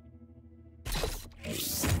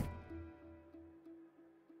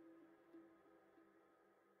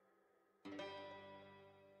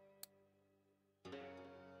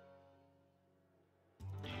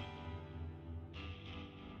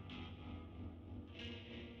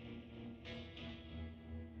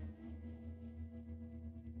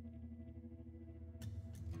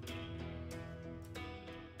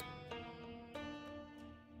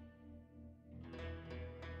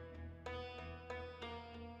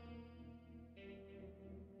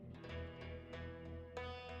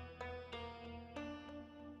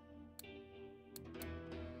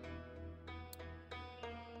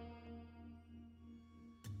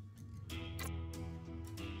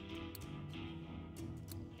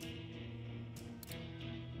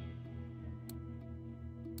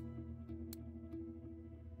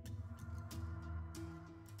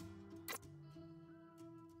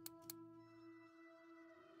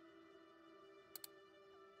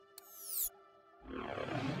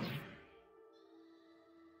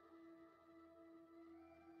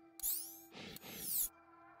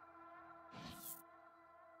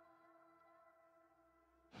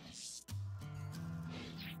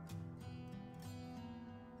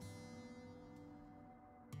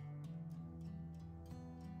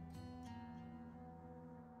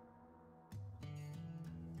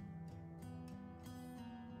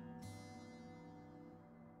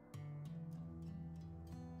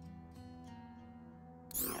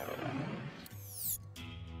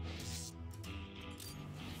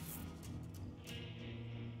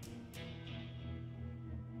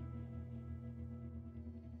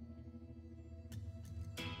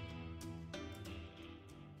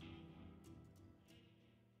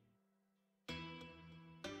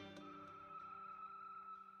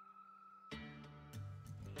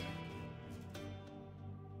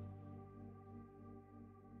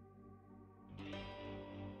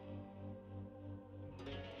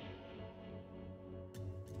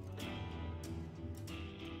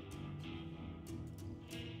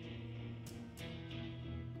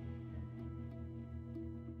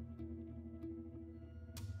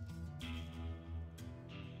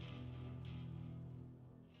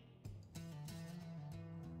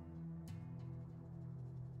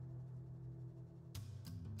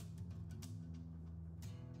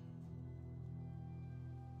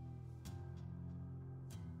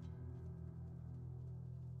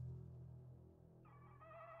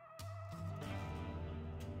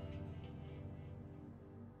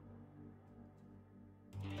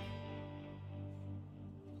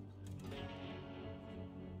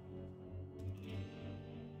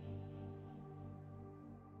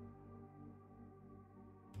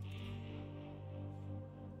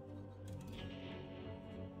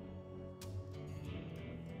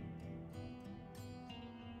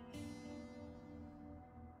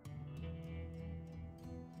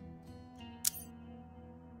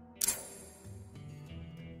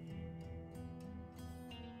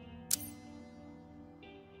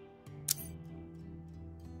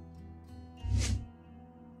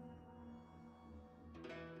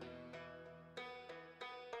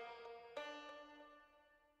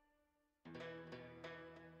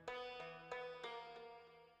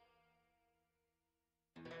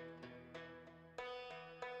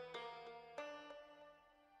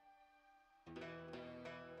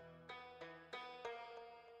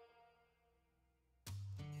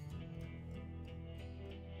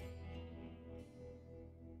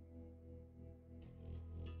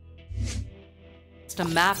 It's a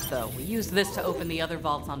map, though. We use this to open the other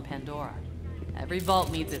vaults on Pandora. Every vault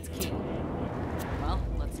needs its key. Well,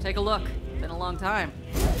 let's take a look. Been a long time.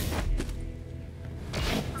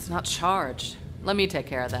 It's not charged. Let me take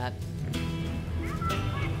care of that.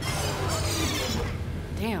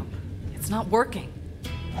 Damn, it's not working.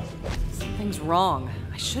 Something's wrong.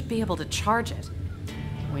 I should be able to charge it.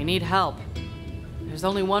 We need help. There's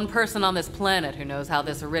only one person on this planet who knows how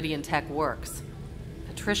this Iridian tech works.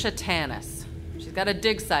 Patricia Tanis. She's got a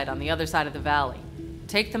dig site on the other side of the valley.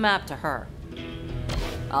 Take the map to her.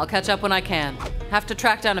 I'll catch up when I can. Have to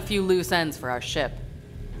track down a few loose ends for our ship.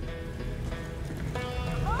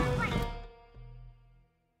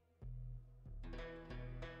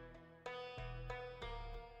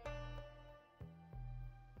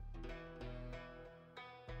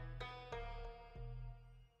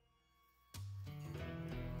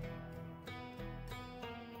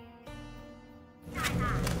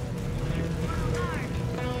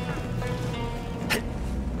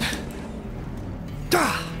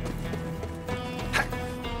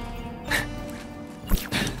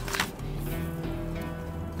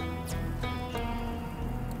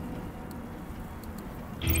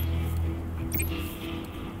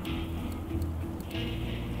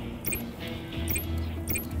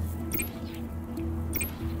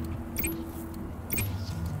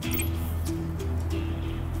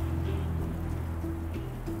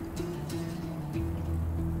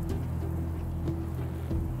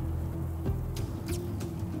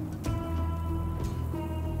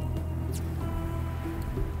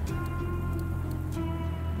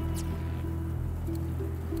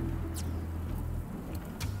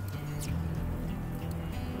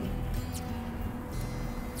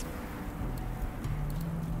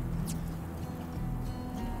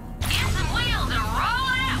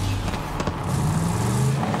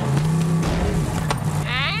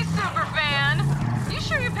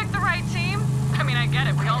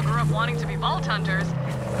 wanting to be vault hunters,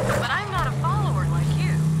 but I'm not a follower like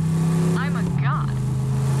you. I'm a god,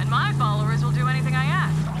 and my followers will do anything I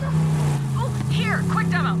ask. Oh, here, quick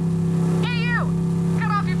demo. Hey, you! Cut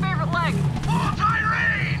off your favorite leg. Oh,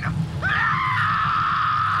 Tyrene!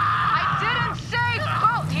 I didn't say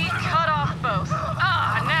both. He cut off both.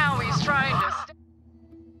 Now he's trying to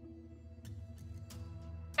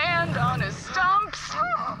stand on his stumps.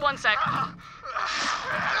 1 sec.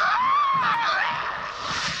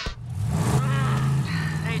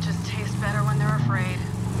 They just taste better when they're afraid.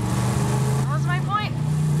 What was my point?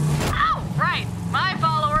 Oh, right. My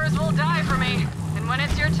followers will die for me. And when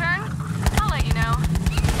it's your turn, I'll let you know.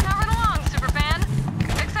 Now run along, superfan.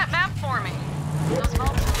 Fix that map for me. Those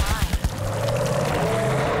vaults are mine.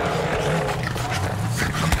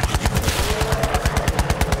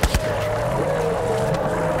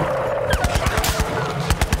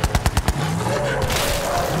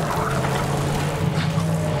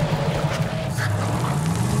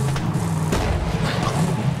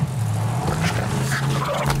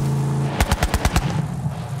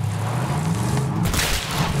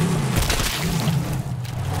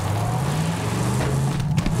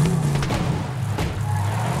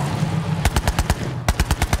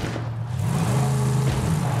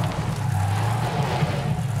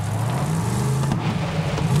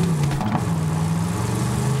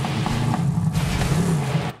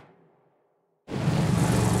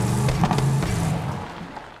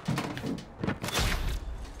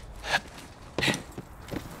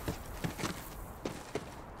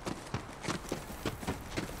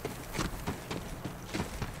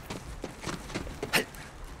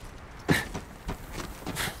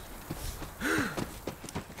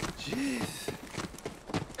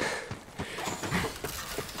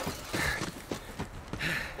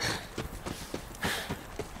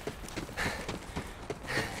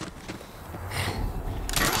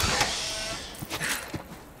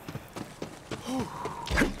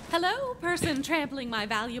 Hello, person trampling my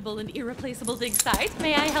valuable and irreplaceable dig site.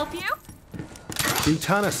 May I help you? You,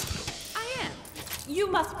 Tanis. I am.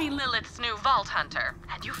 You must be Lilith's new vault hunter,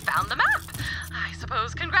 and you found the map. I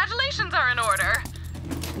suppose congratulations are in order.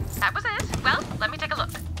 That was it. Well, let me take a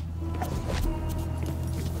look.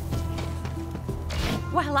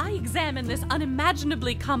 While I examine this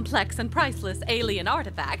unimaginably complex and priceless alien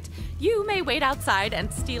artifact, you may wait outside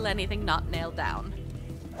and steal anything not nailed down.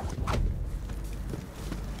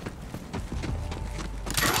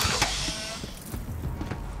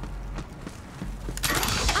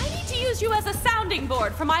 Use you as a sounding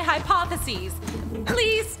board for my hypotheses.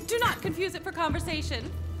 Please do not confuse it for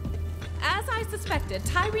conversation. As I suspected,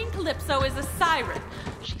 Tyrene Calypso is a siren.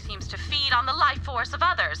 She seems to feed on the life force of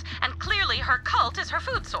others, and clearly her cult is her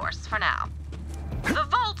food source for now. The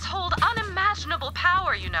vaults hold unimaginable unimaginable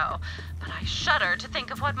power, you know. But I shudder to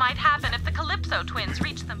think of what might happen if the Calypso twins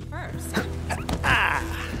reach them first.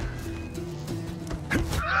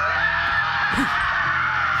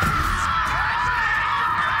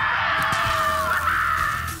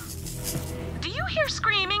 Do you hear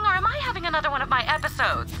screaming, or am I having another one of my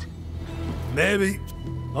episodes? Maybe.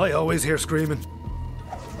 I always hear screaming.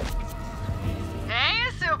 Hey,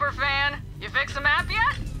 superfan. You fix the map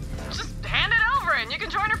yet? Just hand it over and you can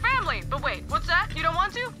join her family. But wait, what's that? You don't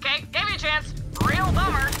want to? Okay, gave you a chance. Real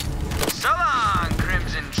bummer. So long,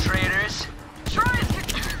 Crimson Traders. Try to...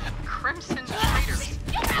 Crimson Traders.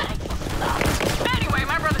 Anyway,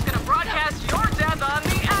 my brother's gonna broadcast your death on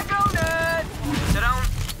the Echo Net. So don't,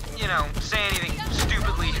 say anything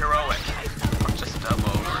stupidly heroic. Or just stub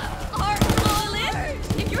over.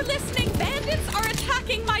 Lilith, if you're listening, bandits are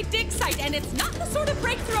attacking my dig site, and it's not the sort of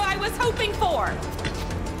breakthrough I was hoping for.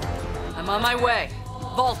 I'm on my way.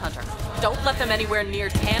 Vault Hunter, don't let them anywhere near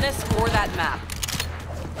Tanis or that map.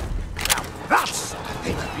 Now that's a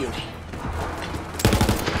thing of beauty.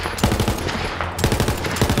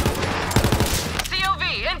 COV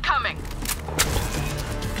incoming.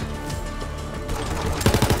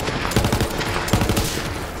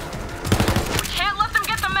 We can't let them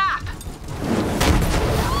get the map.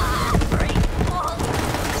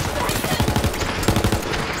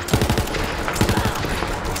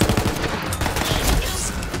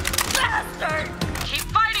 Keep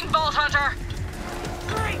fighting, Vault Hunter!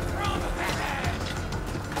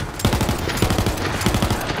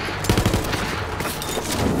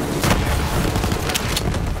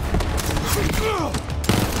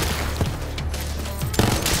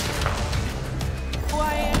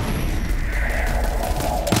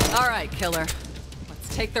 All right, killer.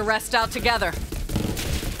 Let's take the rest out together.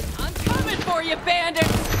 I'm coming for you, bandits!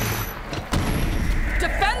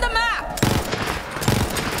 Defend the map!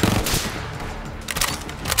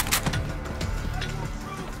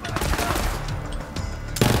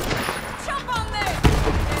 Jump on this!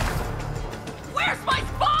 Where's my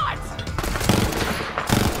spot?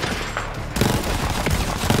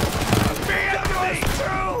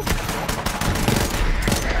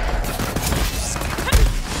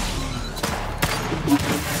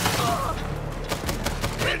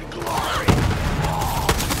 In glory!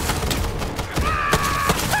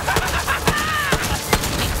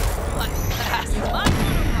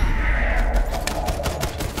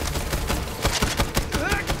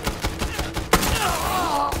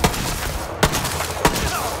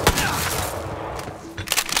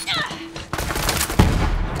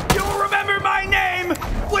 You'll remember my name,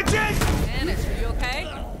 which is... Tanis, are you okay?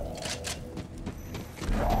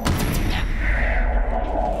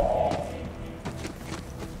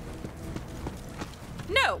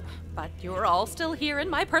 No, but you're all still here in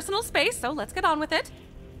my personal space, so let's get on with it.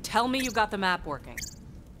 Tell me you got the map working.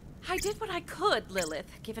 I did what I could,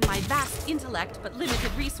 Lilith, given my vast intellect but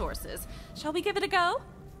limited resources. Shall we give it a go?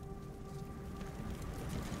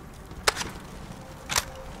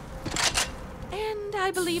 And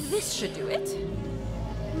I believe this should do it.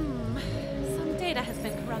 Some data has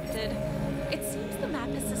been corrupted. It seems the map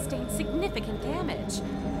has sustained significant damage.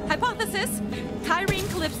 Hypothesis: Tyreen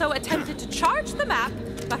Calypso attempted to charge the map,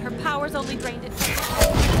 but her powers only drained it.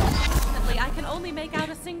 Unfortunately, I can only make out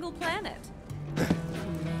a single planet.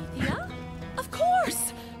 Prometheia? Of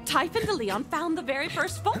course! Typhon de Leon found the very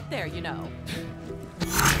first vault there, you know. Good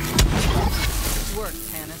work,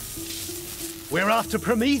 Tanis. We're off to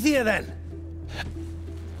Promethea then.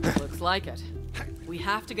 Looks like it. We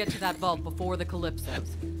have to get to that vault before the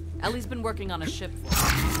Calypsos. Ellie's been working on a ship for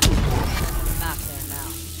us. There's a map there now.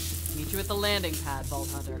 Meet you at the landing pad, Vault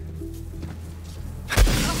Hunter.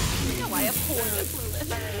 Oh, you know I abhor this,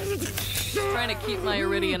 Lilith. Trying to keep my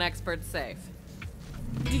Iridian expert safe.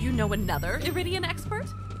 Do you know another Iridian expert?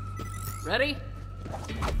 Ready?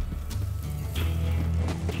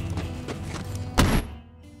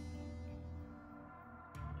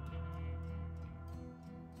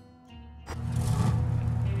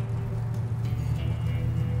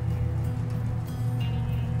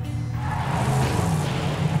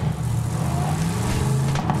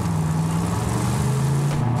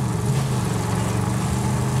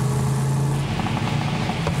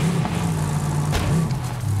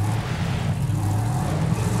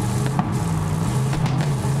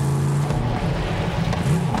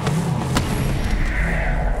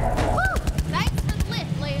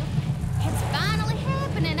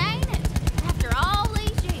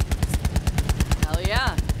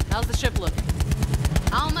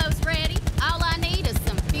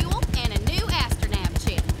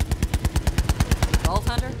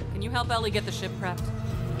 Ellie get the ship prepped?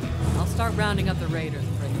 I'll start rounding up the raiders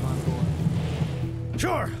and bring them on board.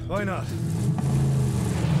 Sure, why not?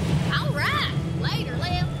 All right. Later,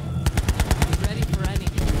 Lil. Ready for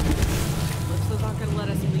anything. Calypso's aren't gonna let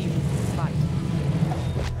us leave this fight.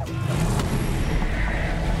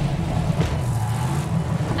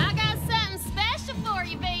 I got something special for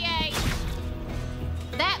you, BA.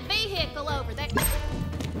 That vehicle over there.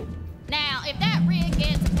 Now, if that rig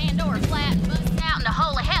gets a Pandora flat and busts out into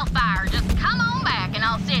holy hellfire, just come on back and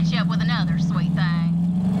I'll set you up with another sweet thing.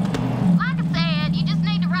 Like I said, you just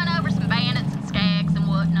need to run over some bandits and skags and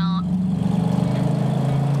whatnot.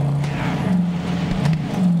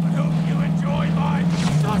 I hope you enjoy my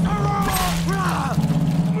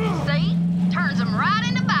See? Turns them right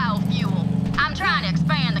into biofuel. I'm trying to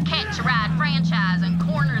expand the Catch-A-Ride franchise and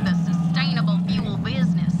corner the sustainable fuel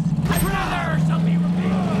business. brother. Something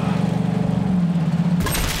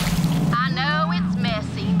I know it's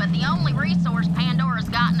messy, but the only resource Pandora's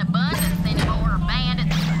got in abundance anymore are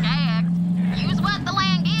bandits and skags. Use what the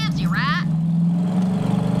land gives you, right?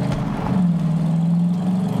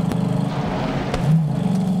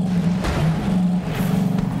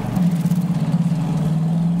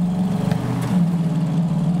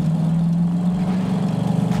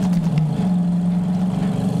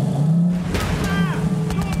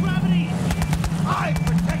 I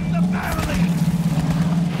protect the family.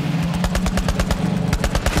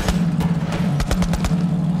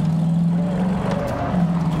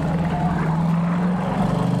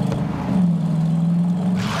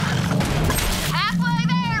 Halfway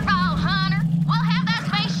there, Ball Hunter. We'll have that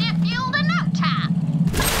spaceship fueled in no time.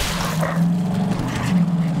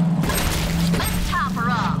 Let's top her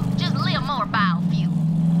off. Just a little more biofuel.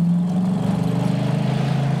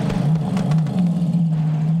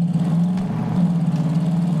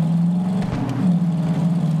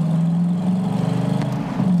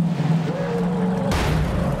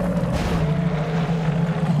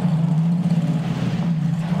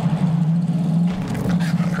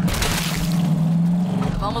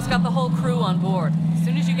 I've almost got the whole crew on board. As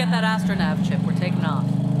soon as you get that astronav chip, we're taking off.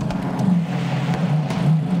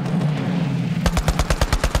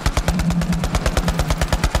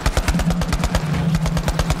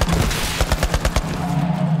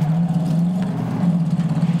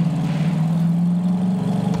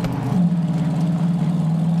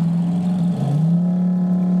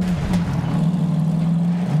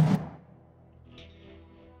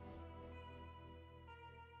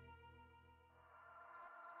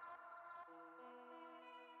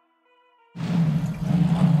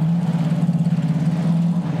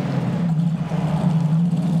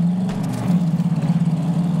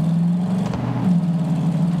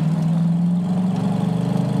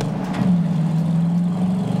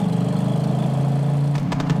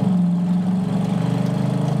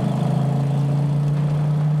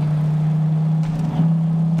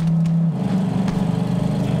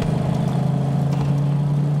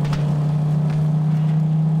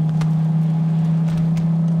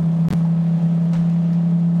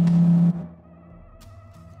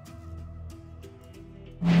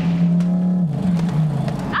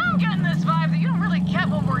 I'm getting this vibe that you don't really get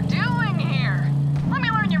what we're doing here. Let me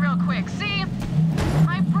learn you real quick. See,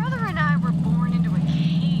 my brother and I were born into a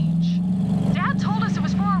cage. Dad told us it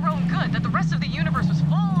was for our own good, that the rest of the universe was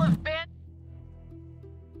full of bandits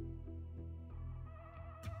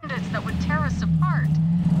that would tear us apart.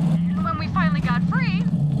 And when we finally got free,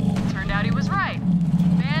 it turned out he was right.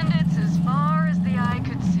 Bandits as far as the eye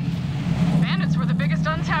could see. Bandits were the biggest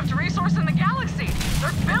untapped resource in the galaxy. There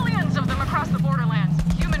are billions of them across the Borderlands.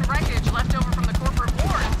 Human wreckage left over from the corporate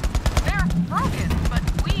wars. They're broken, but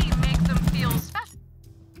we make them feel special.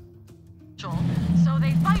 So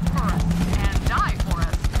they fight for us and die for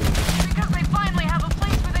us. Because they finally have a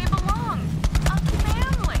place where they belong. A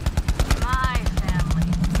family. My family.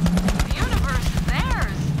 The universe is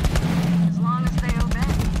theirs. As long as they obey.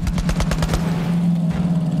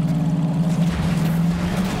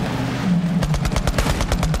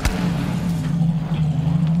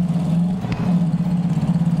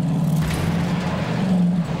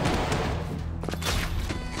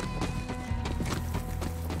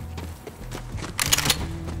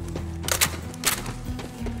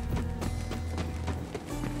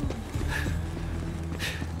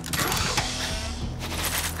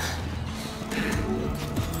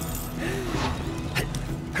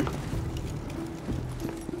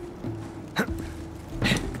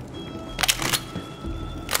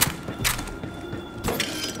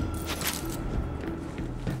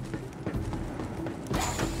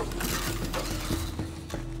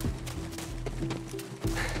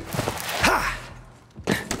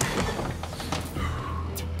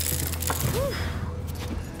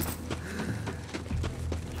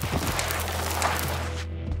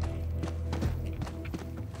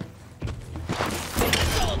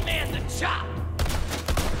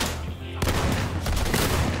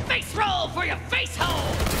 for your face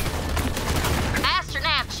hole!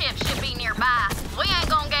 Astronav chips should be nearby. We ain't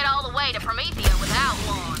gonna get all the way to Promethea without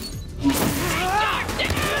one.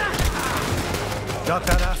 Got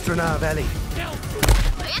that astronav, Ellie.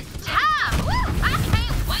 It's time! Woo! I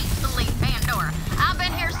can't wait to leave Pandora. I've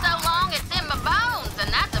been here so long it's in my bones, and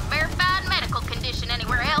that's a verified medical condition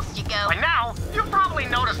anywhere else you go. By now, you've probably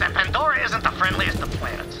noticed that Pandora isn't the friendliest of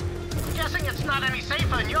planets. I'm guessing it's not any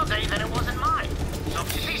safer in your day than it was in mine. So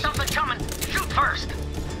if you see something coming, shoot first.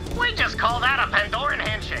 We just call that a Pandoran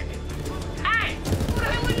handshake. Hey, who the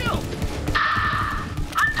hell are you?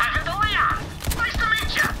 I'm Typhon DeLeon. Nice to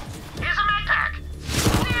meet you. Here's a med pack.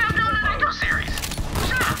 Yeah, I'm doing an Echo series.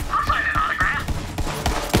 Sure, I'll sign an autograph.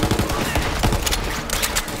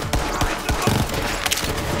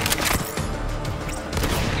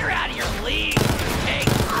 You're out of your league, Jake.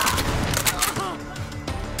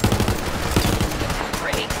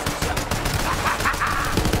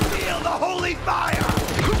 Feel the holy fire!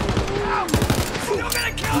 Still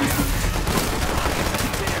gonna kill you!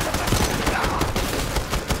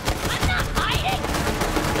 I'm not hiding!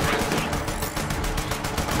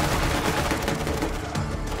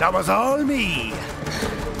 That was all me.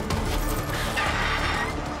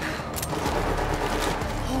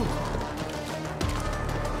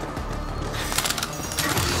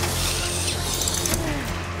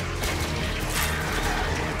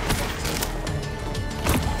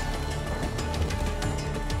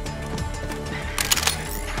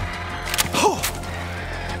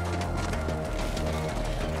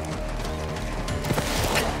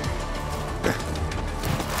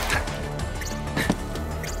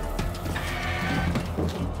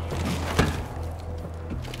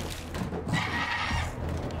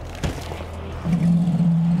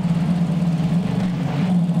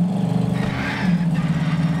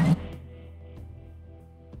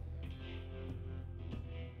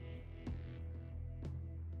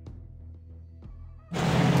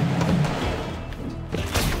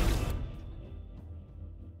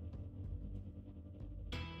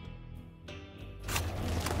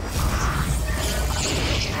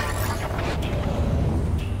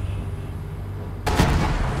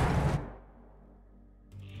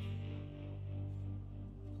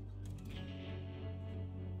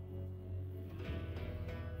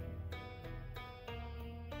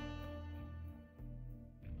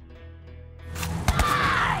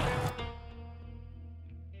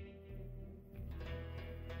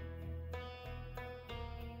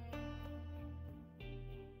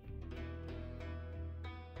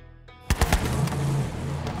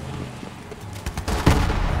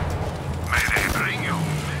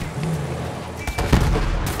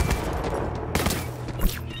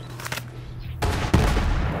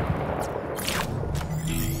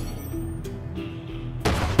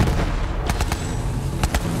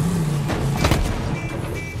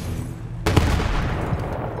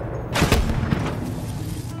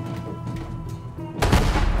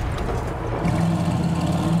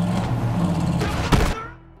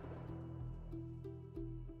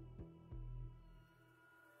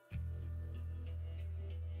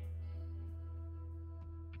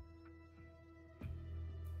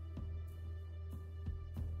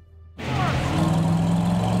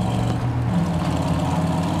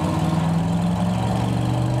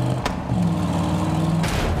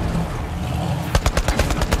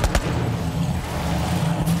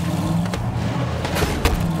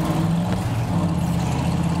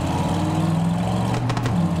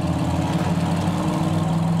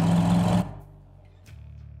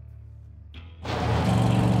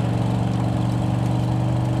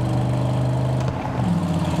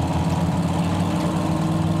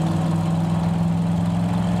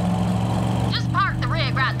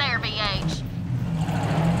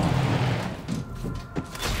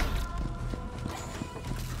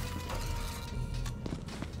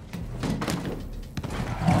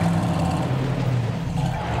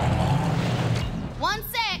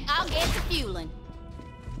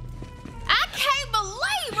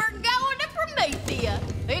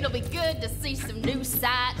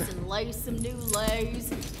 Lay some new lows.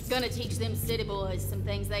 Gonna teach them city boys some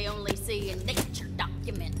things they only see in nature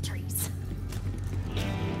documentaries.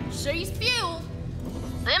 She's fuel.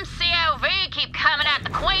 Them COV keep coming at the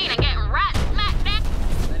queen and getting right smack neck.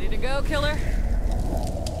 Ready to go, killer?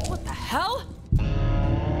 What the hell?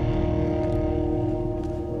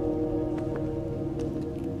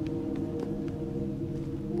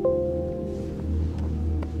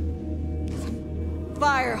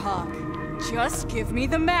 Firehawk, just give me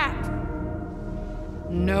the map.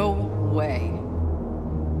 No way.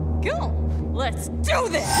 Go! Let's do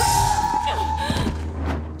this!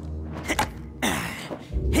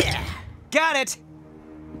 Got it!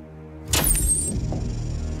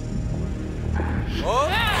 Oh!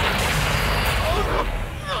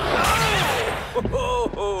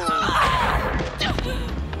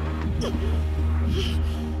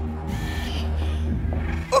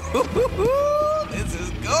 This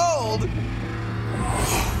is gold!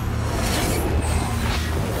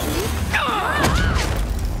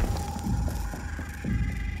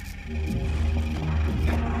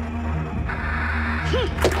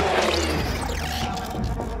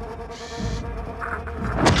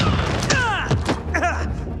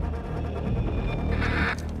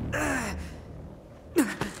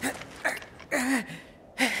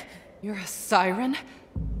 You're a siren?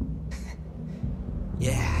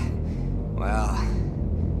 Yeah. Well,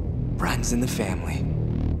 runs in the family.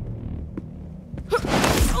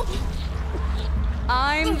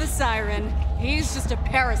 I'm the siren. He's just a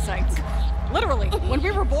parasite. Literally, when we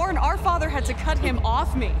were born, our father had to cut him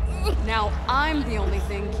off me. Now I'm the only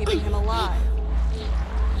thing keeping him alive.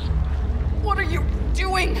 What are you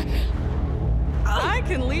doing? I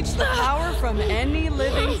can leech the power from any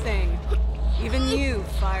living thing. Even you,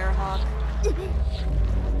 Firehawk.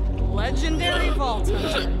 Legendary Vault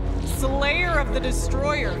Hunter. Slayer of the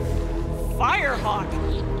Destroyer.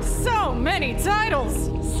 Firehawk. So many titles.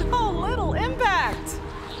 So little impact.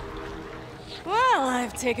 Well,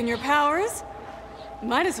 I've taken your powers.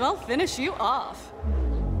 Might as well finish you off.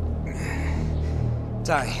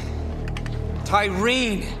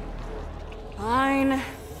 Tyreen! Fine.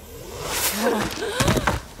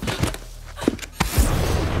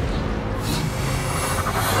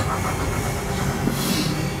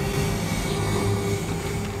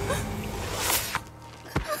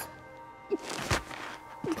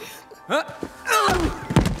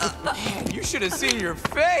 Man, you should have seen your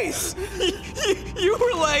face! You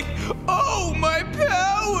were like, oh, my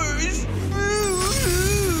powers!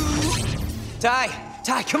 Ty,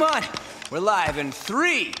 come on! We're live in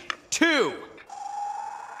 3, 2.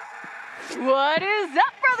 What is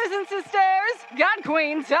up, brothers and sisters? God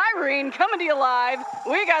Queen Tyreen coming to you live.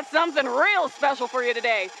 We got something real special for you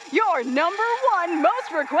today. Your #1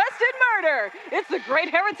 most requested murder. It's the great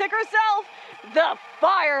heretic herself, the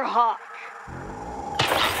Firehawk.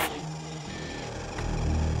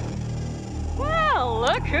 Well,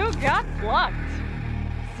 look who got plucked.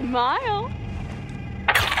 Smile.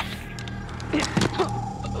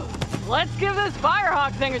 Let's give this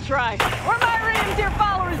Firehawk thing a try. Where my ratings dear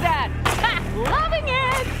followers at? Ha! Loving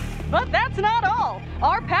it! But that's not all.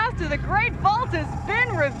 Our path to the Great Vault has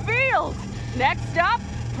been revealed. Next stop,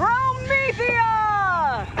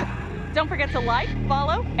 Promethea! Don't forget to like,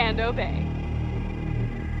 follow, and obey.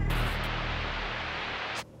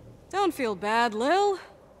 Don't feel bad, Lil.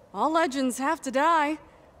 All legends have to die.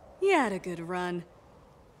 You had a good run.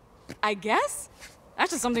 I guess?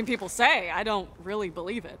 That's just something people say. I don't really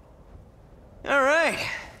believe it. All right,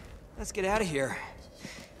 let's get out of here.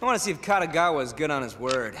 I want to see if Katagawa's good on his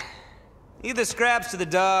word. Leave the scraps to the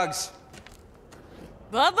dogs.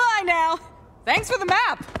 Bye-bye now. Thanks for the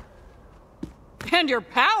map. And your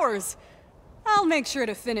powers. I'll make sure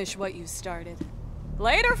to finish what you started.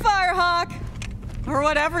 Later, Firehawk. Or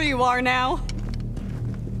whatever you are now.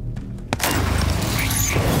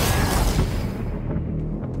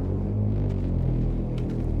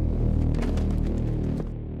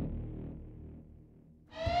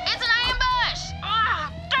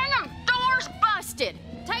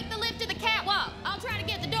 Take the lift to the catwalk. I'll try to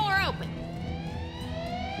get the door open.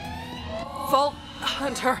 Vault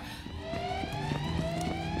Hunter.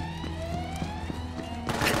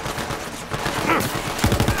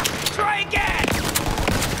 Try again!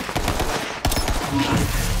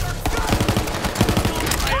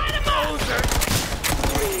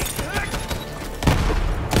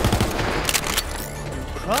 You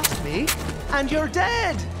crossed me, and you're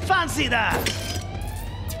dead! Fancy that!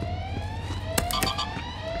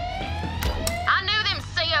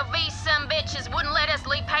 Some bitches wouldn't let us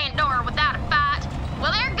leave Pandora without a fight.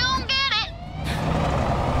 Well, they're gonna get it.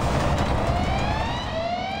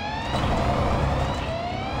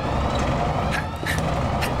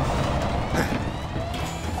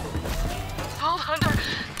 Vault Hunter,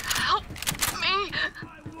 help me.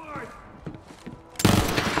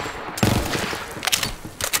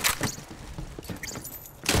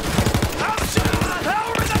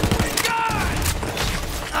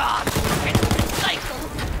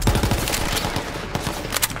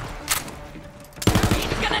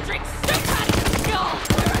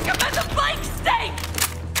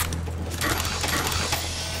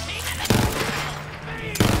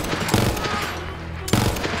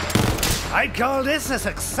 I'd call this a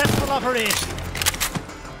successful operation.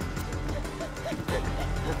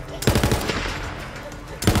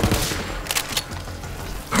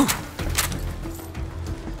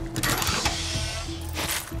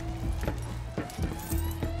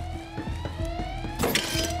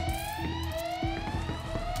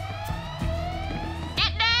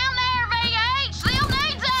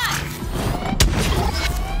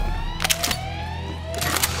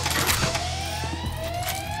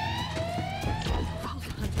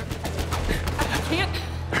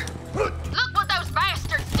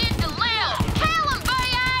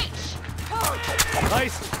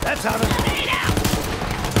 Let's have it.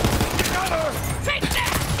 Got her! Take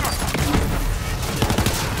that!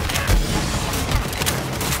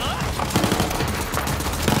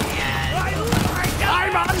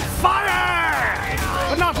 I'm on fire!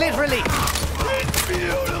 But not literally. It's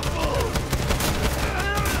beautiful!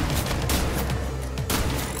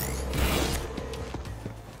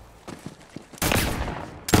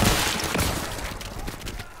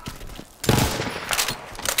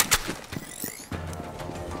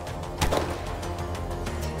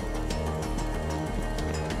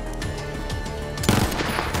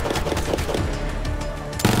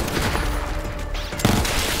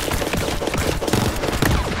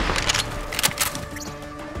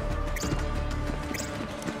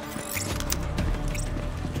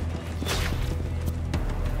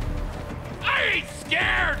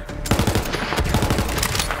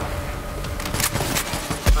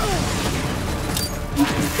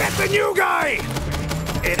 Get the new guy!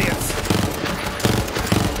 Idiots.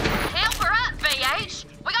 Help her up, VH.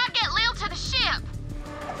 We gotta get Lil to the ship.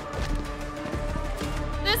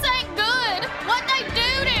 This ain't good. What'd they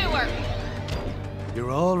do to her? You're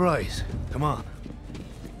all right. Come on.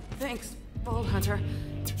 Thanks, Vault Hunter.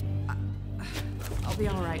 I'll be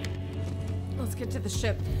all right. Let's get to the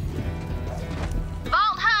ship.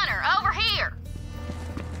 Vault Hunter, over here.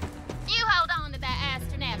 You hold on to that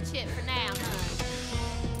astronaut chip for now,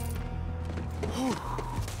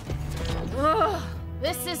 Ugh,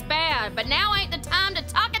 this is bad, but now ain't the time to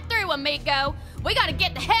talk it through, amigo. We gotta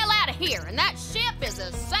get the hell out of here, and that ship is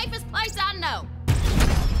the safest place I know.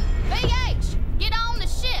 VH, get on the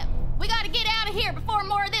ship. We gotta get out of here before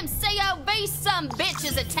more of them COV some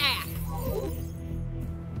bitches attack.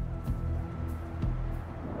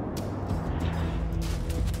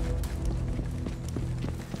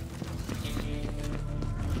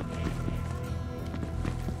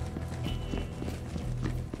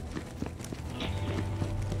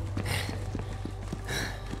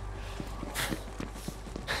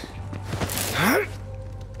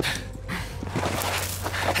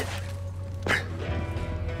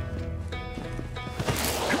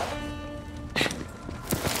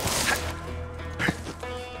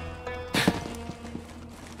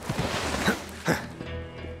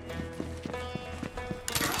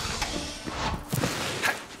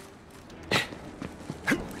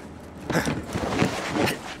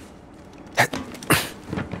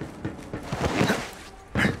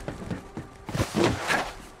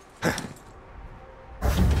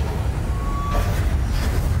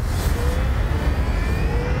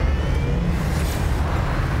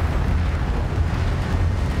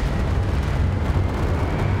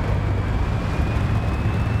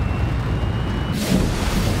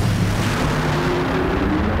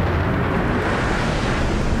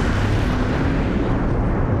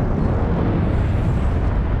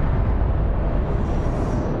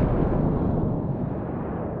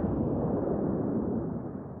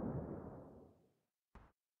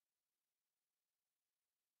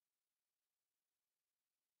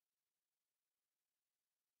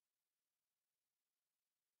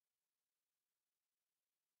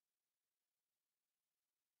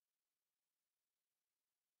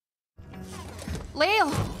 Lil,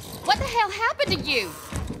 what the hell happened to you?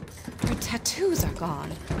 Her tattoos are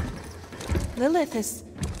gone. Lilith is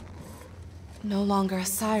no longer a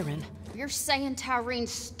siren. You're saying Tyreen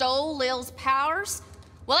stole Lil's powers?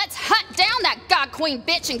 Well, let's hunt down that God Queen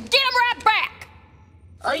bitch and get him right back!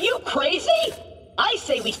 Are you crazy? I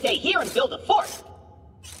say we stay here and build a fort.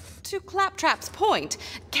 To Claptrap's point,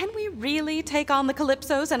 can we really take on the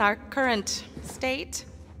Calypsos in our current state?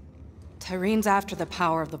 Tyreen's after the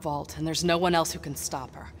power of the vault, and there's no one else who can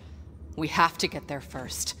stop her. We have to get there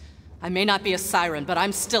first. I may not be a siren, but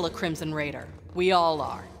I'm still a Crimson Raider. We all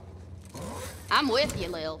are. I'm with you,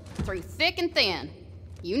 Lil. Through thick and thin.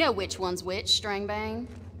 You know which one's which, Stringbang.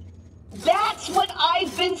 That's what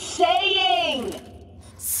I've been saying!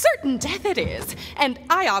 Certain death it is, and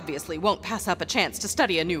I obviously won't pass up a chance to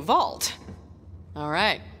study a new vault. All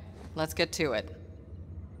right, let's get to it.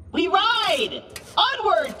 We ride!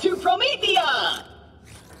 Onward to Promethea!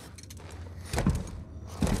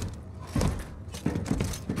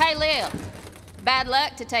 Hey, Lil. Bad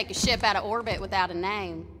luck to take a ship out of orbit without a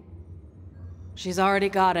name. She's already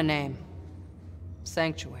got a name.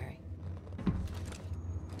 Sanctuary.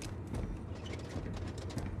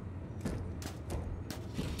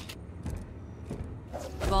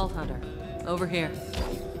 Vault Hunter, over here.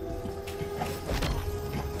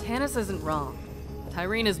 Tanis isn't wrong.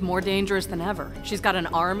 Tyreen is more dangerous than ever. She's got an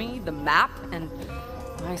army, the map, and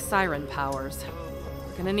my siren powers.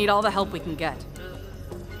 We're gonna need all the help we can get.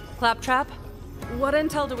 Claptrap, what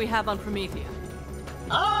intel do we have on Promethea?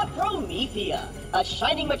 Promethea, a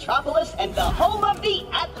shining metropolis and the home of the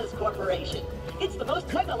Atlas Corporation. It's the most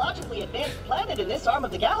technologically advanced planet in this arm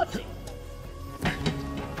of the galaxy.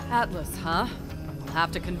 Atlas, huh? We'll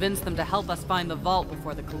have to convince them to help us find the vault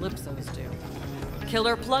before the Calypsos do.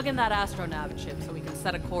 Killer, plug in that astronav chip so we can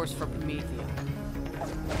set a course for Promethea.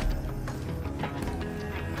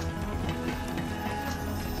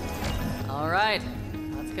 All right,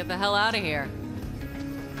 let's get the hell out of here.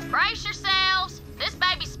 Brace yourselves. This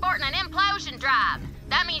baby's sporting an implosion drive.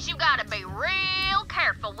 That means you gotta be real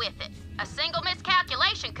careful with it. A single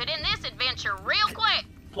miscalculation could end this adventure real quick.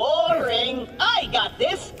 Boring. I got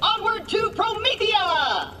this. Onward to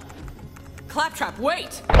Promethea! Claptrap,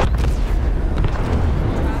 wait!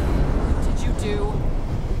 What did you do?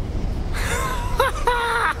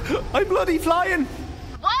 I'm bloody flying!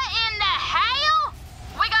 What in the hell?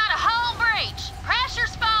 We got a hull breach.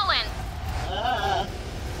 Pressure's falling.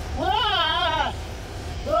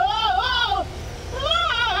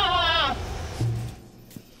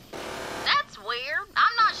 That's weird.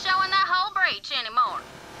 I'm not showing that hull breach anymore.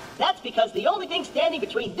 That's because the only thing standing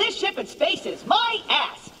between this ship and space is my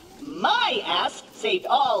ass. My ass saved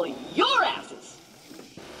all your asses.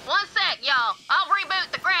 One sec, y'all. I'll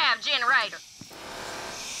reboot the grav generator.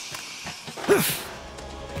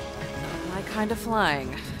 My kind of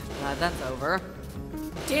flying. Glad that's over.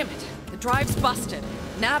 Damn it, the drive's busted.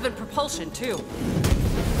 Nav and propulsion, too.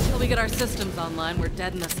 Until we get our systems online, we're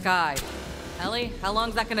dead in the sky. Ellie, how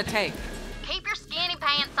long's that gonna take? Keep your skinny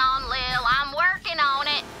pants on, Lil. I'm working on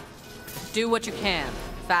it. Do what you can.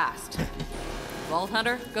 Fast. Vault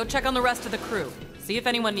Hunter, go check on the rest of the crew. See if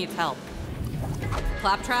anyone needs help.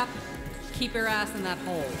 Claptrap, keep your ass in that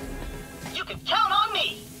hole. You can count on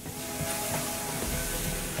me!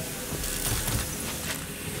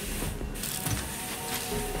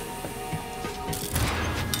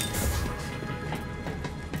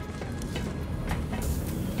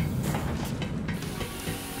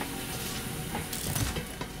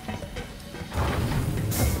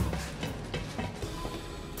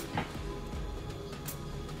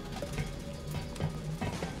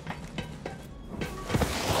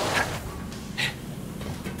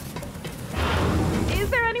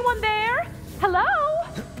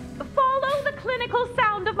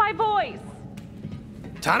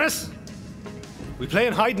 Tanis? We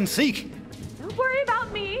playing hide and seek? Don't worry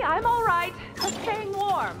about me. I'm all right. Just staying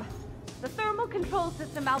warm. The thermal control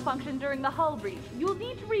system malfunctioned during the hull breach. You'll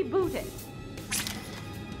need to reboot it.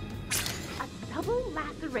 A double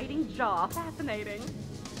lacerating jaw. Fascinating.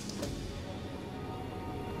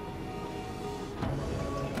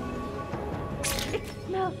 It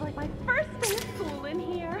smells like my first day of school in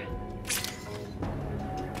here.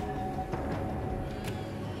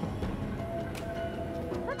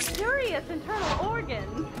 Such curious internal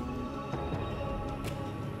organs.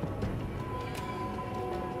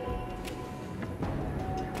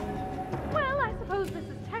 Well, I suppose this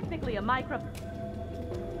is technically a micro...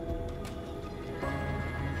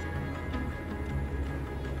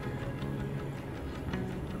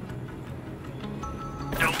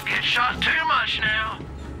 Don't get shot too much now.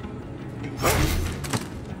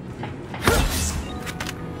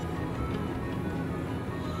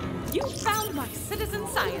 You found my citizen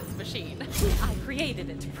science machine. I created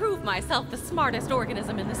it to prove myself the smartest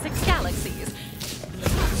organism in the 6 galaxies.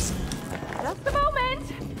 Just a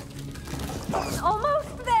moment.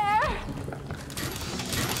 Almost there.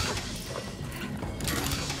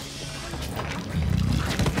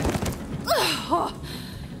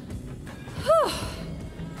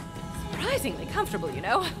 Surprisingly comfortable, you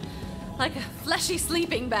know. Like a fleshy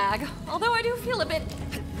sleeping bag, although I do feel a bit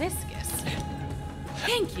viscous.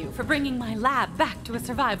 Thank you for bringing my lab back to a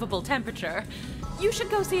survivable temperature. You should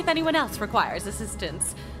go see if anyone else requires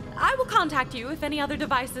assistance. I will contact you if any other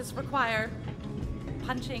devices require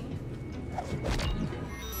punching.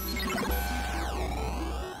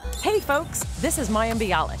 Hey folks, this is Mayim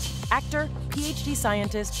Bialik, actor, PhD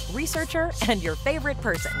scientist, researcher, and your favorite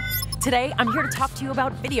person. Today, I'm here to talk to you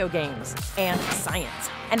about video games and science,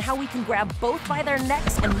 and how we can grab both by their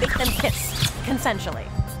necks and make them kiss, consensually.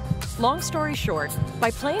 Long story short, by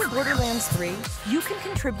playing Borderlands 3, you can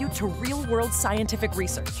contribute to real-world scientific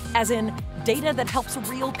research, as in data that helps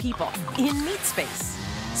real people in meat space.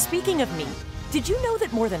 Speaking of meat, did you know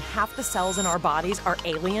that more than half the cells in our bodies are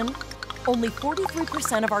alien? Only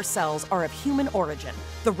 43% of our cells are of human origin.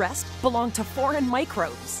 The rest belong to foreign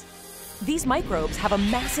microbes. These microbes have a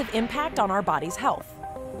massive impact on our body's health.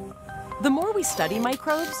 The more we study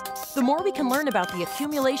microbes, the more we can learn about the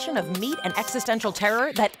accumulation of meat and existential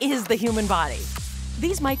terror that is the human body.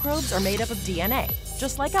 These microbes are made up of DNA,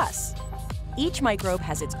 just like us. Each microbe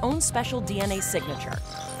has its own special DNA signature,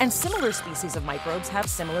 and similar species of microbes have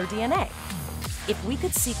similar DNA. If we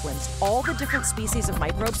could sequence all the different species of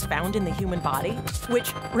microbes found in the human body,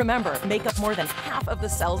 which, remember, make up more than half of the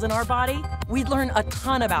cells in our body, we'd learn a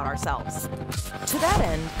ton about ourselves. To that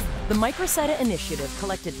end, the Microsetta Initiative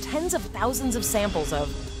collected tens of thousands of samples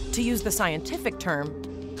of, to use the scientific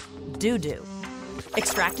term, doo-doo.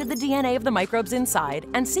 Extracted the DNA of the microbes inside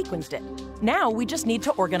and sequenced it. Now we just need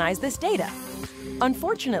to organize this data.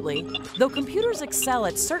 Unfortunately, though computers excel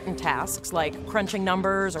at certain tasks like crunching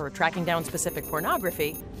numbers or tracking down specific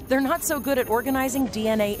pornography, they're not so good at organizing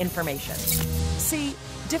DNA information. See,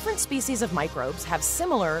 different species of microbes have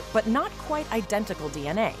similar but not quite identical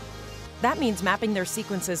DNA. That means mapping their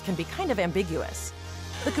sequences can be kind of ambiguous.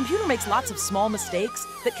 The computer makes lots of small mistakes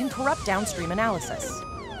that can corrupt downstream analysis.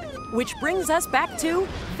 Which brings us back to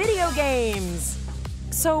video games!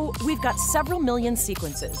 So, we've got several million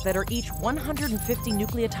sequences that are each 150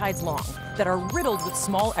 nucleotides long that are riddled with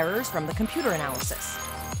small errors from the computer analysis.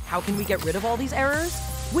 How can we get rid of all these errors?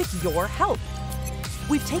 With your help!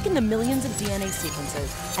 We've taken the millions of DNA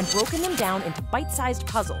sequences and broken them down into bite-sized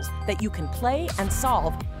puzzles that you can play and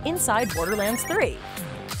solve inside Borderlands 3.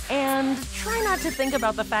 And try not to think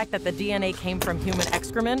about the fact that the DNA came from human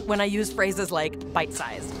excrement when I use phrases like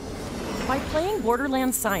bite-sized. By playing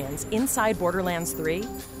Borderlands Science inside Borderlands 3,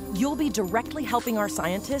 you'll be directly helping our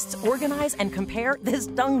scientists organize and compare this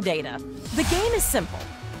dung data. The game is simple.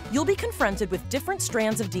 You'll be confronted with different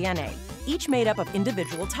strands of DNA, each made up of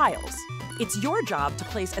individual tiles. It's your job to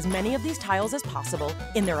place as many of these tiles as possible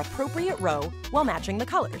in their appropriate row while matching the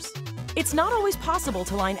colors. It's not always possible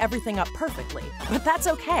to line everything up perfectly, but that's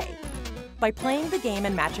okay. By playing the game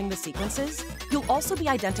and matching the sequences, you'll also be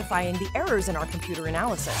identifying the errors in our computer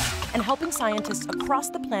analysis and helping scientists across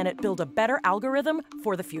the planet build a better algorithm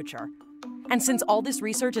for the future. And since all this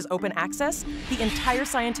research is open access, the entire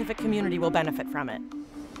scientific community will benefit from it.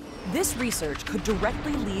 This research could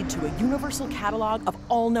directly lead to a universal catalog of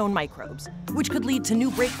all known microbes, which could lead to new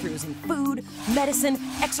breakthroughs in food, medicine,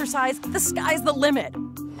 exercise. The sky's the limit.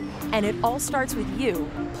 And it all starts with you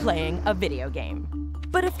playing a video game.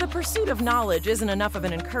 But if the pursuit of knowledge isn't enough of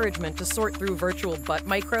an encouragement to sort through virtual butt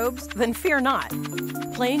microbes, then fear not.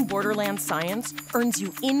 Playing Borderlands Science earns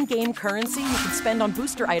you in-game currency you can spend on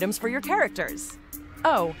booster items for your characters.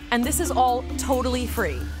 Oh, and this is all totally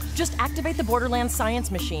free. Just activate the Borderlands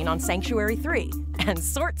Science machine on Sanctuary 3 and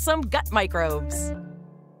sort some gut microbes.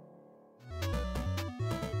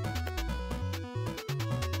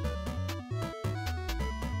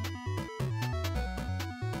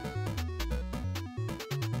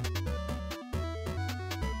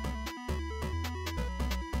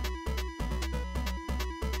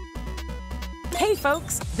 Hey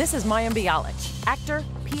folks, this is Mayim Bialik, actor,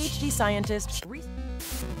 PhD scientist, Greetings,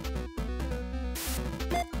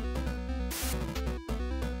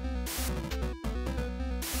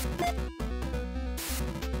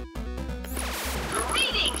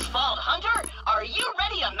 Vault Hunter! Are you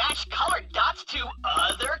ready to match colored dots to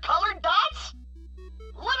other colored dots?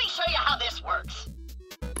 Let me show you how this works.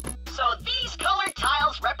 So these colored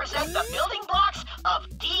tiles represent the building blocks of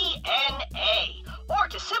DNA. Or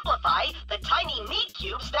to simplify, the tiny meat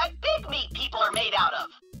cubes that big meat people are made out of.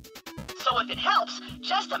 So if it helps,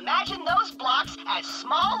 just imagine those blocks as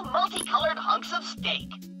small, multicolored hunks of steak.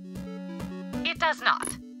 It does not.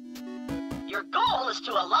 Your goal is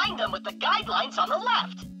to align them with the guidelines on the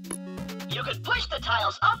left. You could push the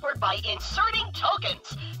tiles upward by inserting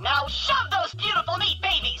tokens. Now shove those beautiful meat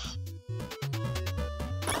babies!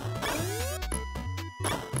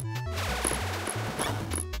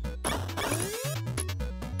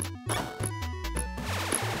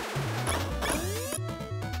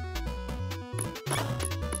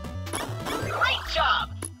 Great job!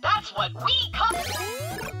 That's what we call...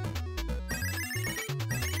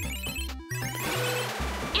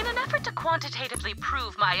 In an effort to quantitatively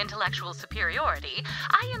prove my intellectual superiority,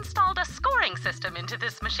 I installed a scoring system into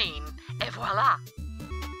this machine. Et voila!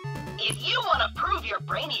 If you want to prove you're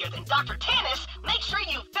brainier than Dr. Tannis, make sure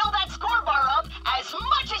you fill that score bar up as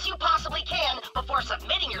much as you possibly can before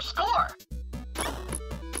submitting your score.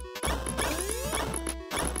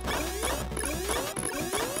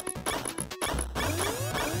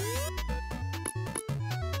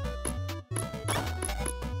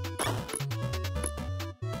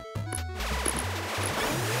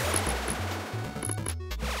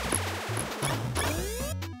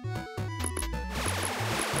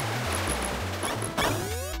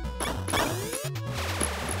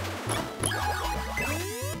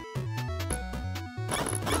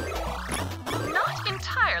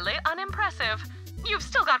 Unimpressive. You've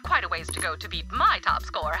still got quite a ways to go to beat my top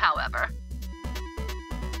score, however.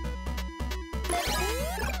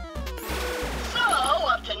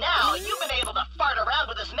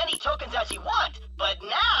 because you want, but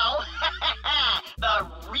now, the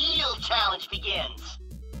real challenge begins.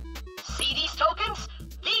 See these tokens?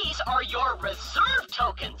 These are your reserve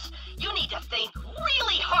tokens. You need to think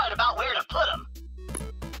really hard about where to put them.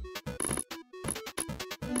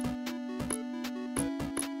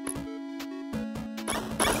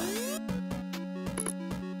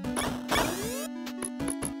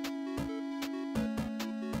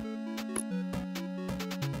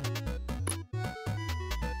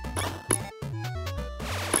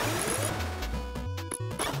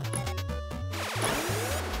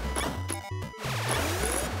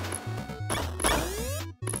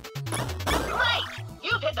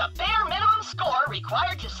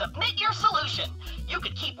 Required to submit your solution. You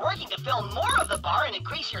could keep working to fill more of the bar and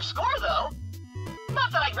increase your score, though.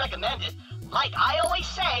 Not that I'd recommend it. Like I always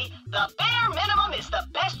say, the bare minimum is the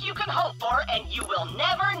best you can hope for, and you will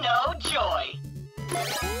never know joy.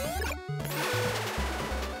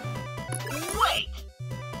 Wait.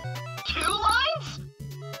 2 lines?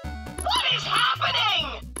 What is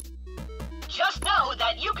happening? Just know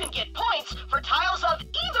that you can get points for tiles of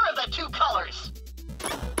either of the 2 colors.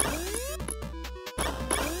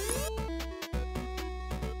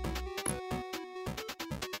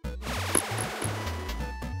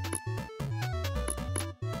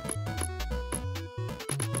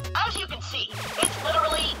 As you can see, it's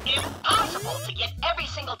literally impossible to get every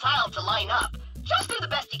single tile to line up. Just do the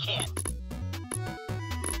best you can.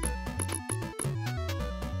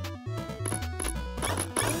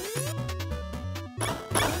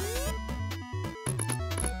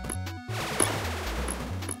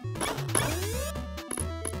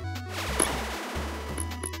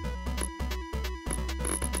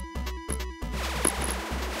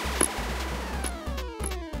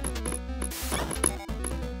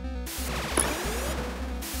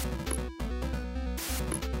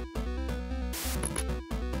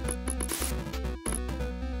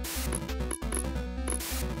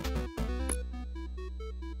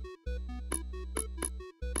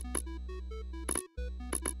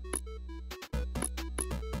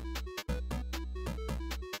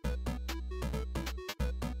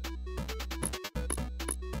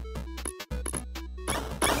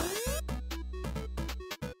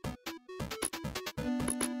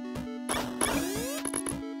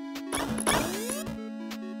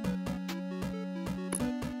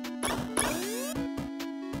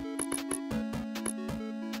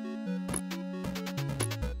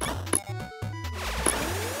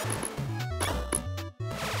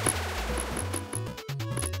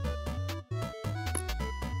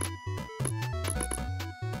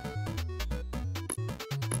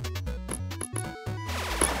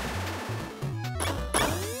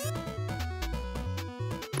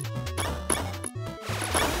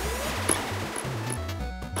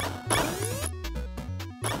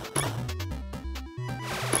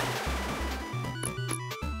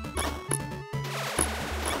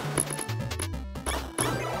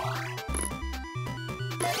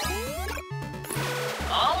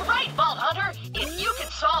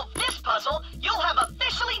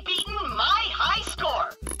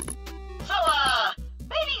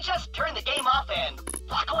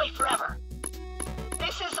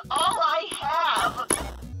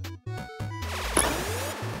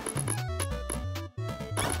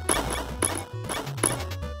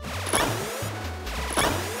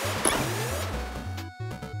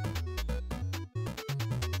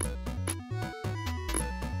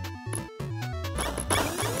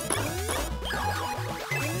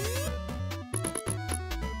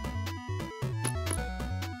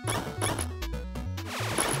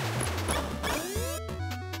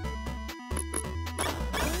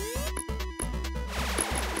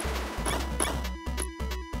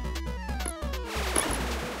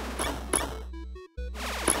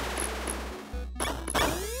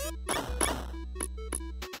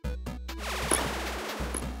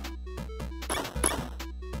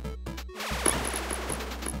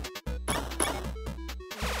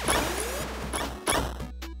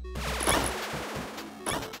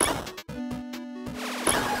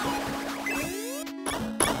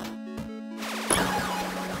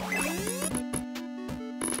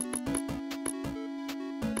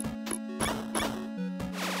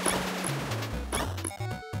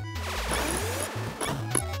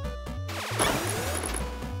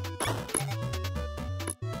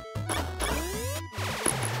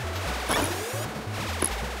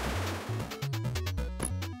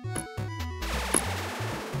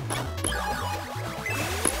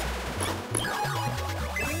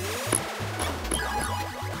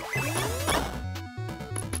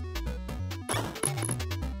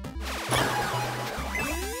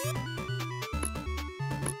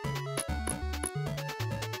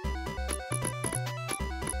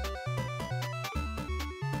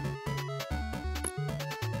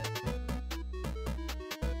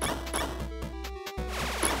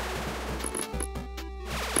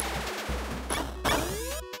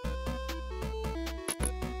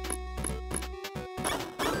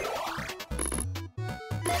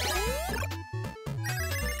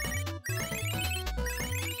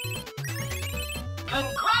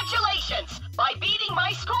 Congratulations! By beating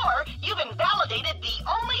my score, you've invalidated the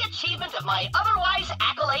only achievement of my otherwise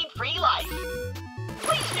accolade-free life.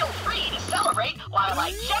 Please feel free to celebrate while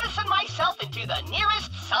I jettison myself into the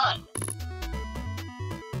nearest sun.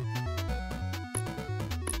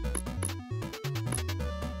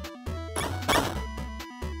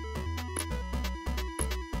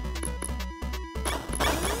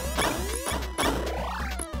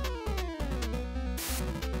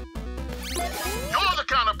 You're the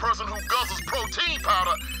kind of person who guzzles protein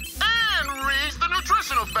powder and reads the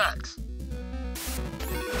nutritional facts.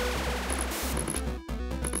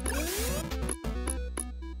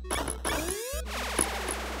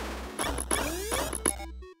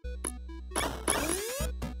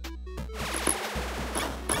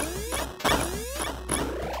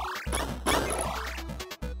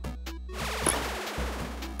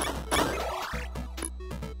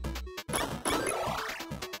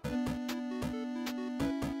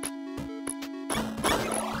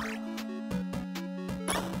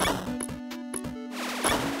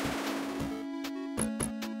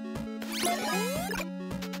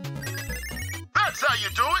 That's how you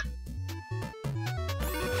do it.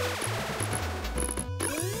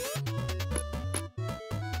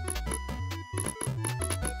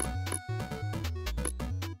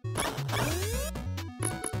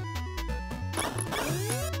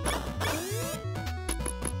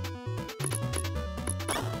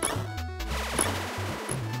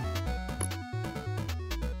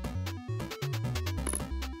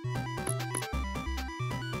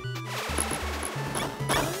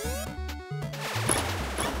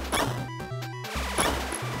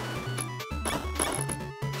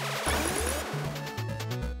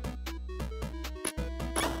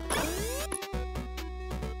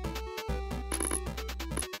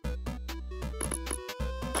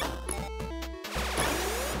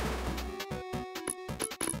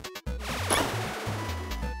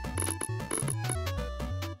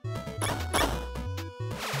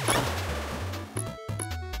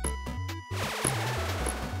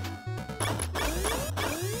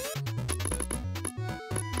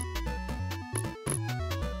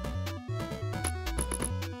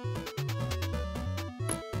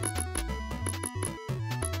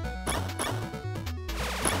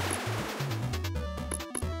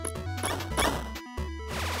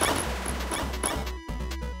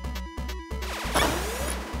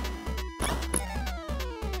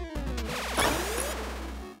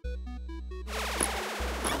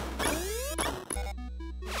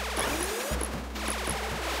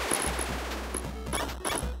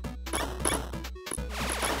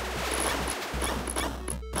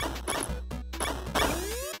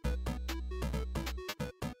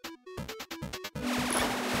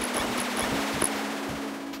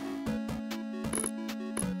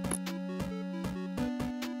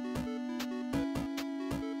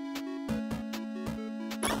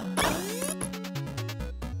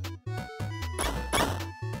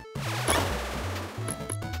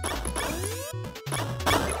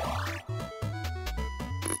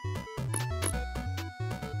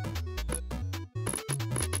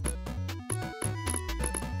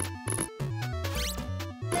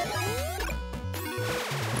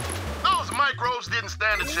 Microbes didn't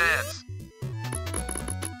stand a chance.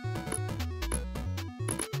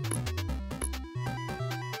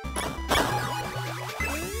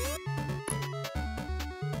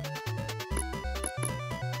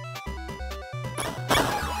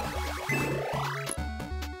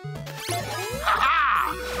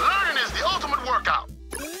 Ha-ha! Learning is the ultimate workout.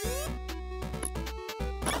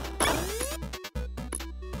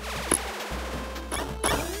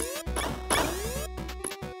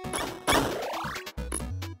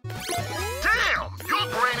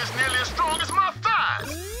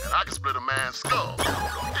 I can split a man's skull.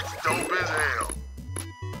 It's dope as hell.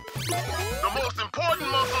 The most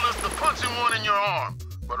important muscle is the punching one in your arm.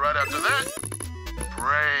 But right after that,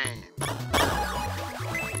 brain.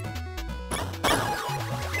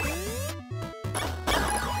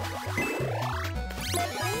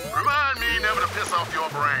 Remind me never to piss off your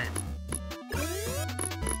brain.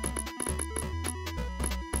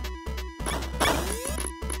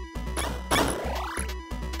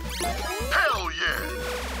 Hell yeah!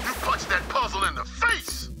 You punched that puzzle in the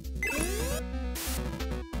face!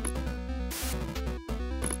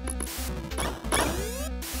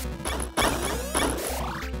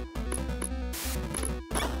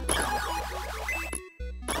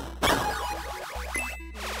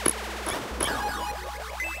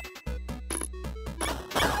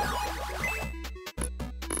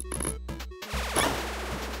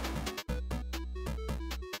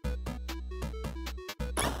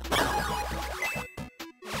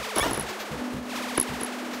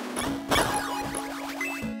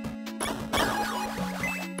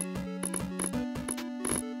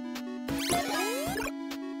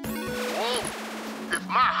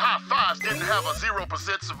 have a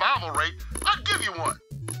 0% survival rate, I'd give you one.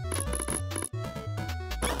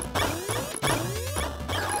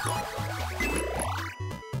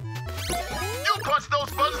 You punch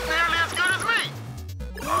those buttons nearly as good as me.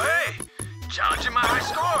 Oh, hey, challenging my high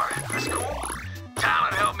score. That's cool.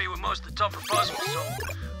 Talon helped me with most of the tougher puzzles, so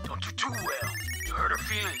don't do too well. You hurt her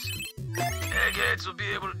feelings. Eggheads will be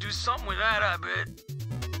able to do something with that, I bet.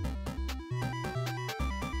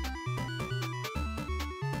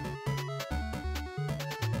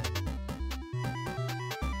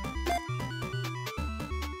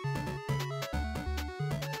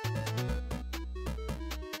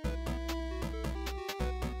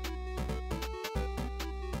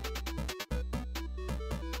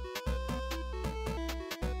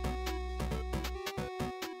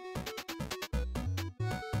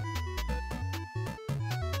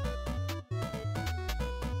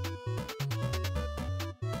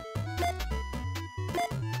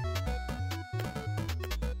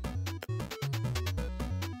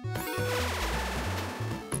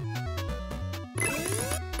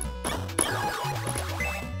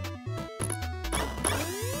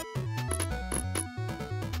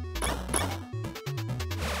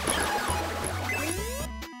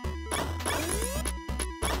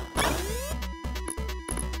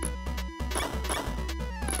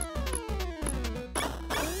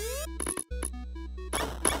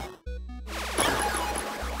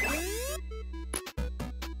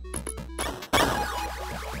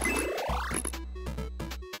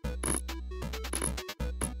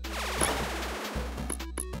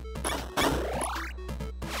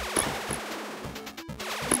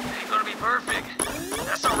 Perfect.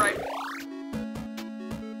 That's all right.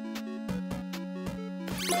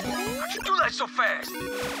 How'd you do that so fast?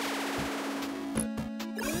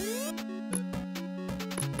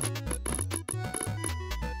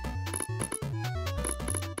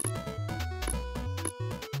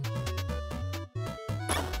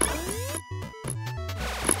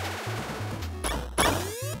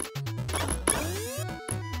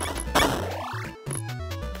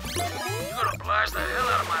 You're gonna blast the hell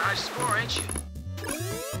out of my high score, ain't you?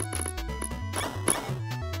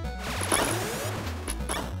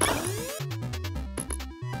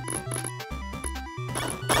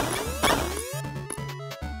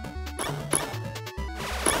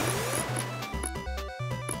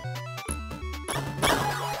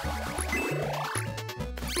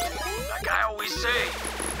 Like I always say,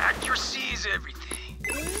 accuracy is everything.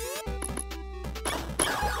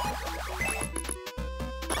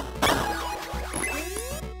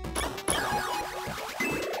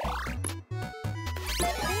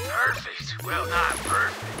 Perfect. Well, not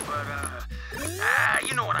perfect, but,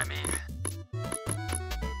 you know what I mean.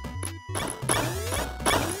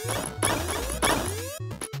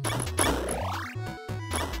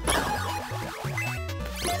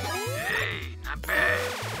 Hey, not bad.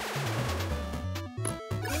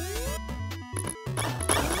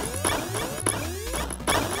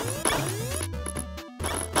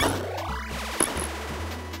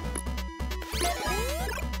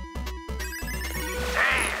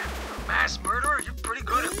 Mass murderer, you're pretty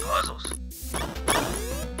good at puzzles.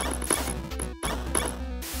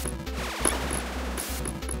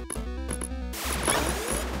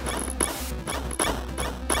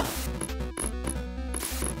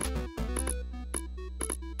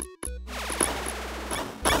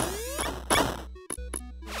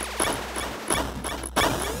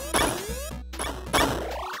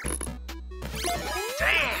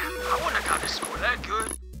 Damn, I wouldn't have got to score that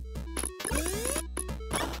good.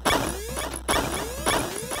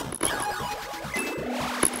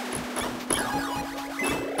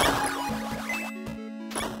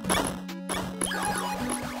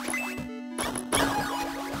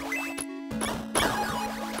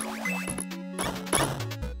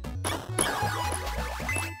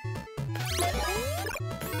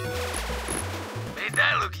 Made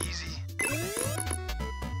that look easy.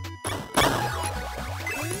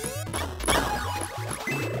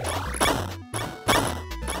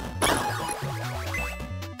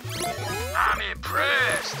 I'm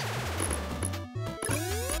impressed.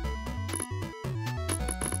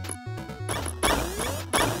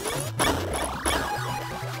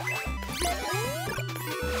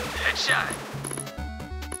 Headshot.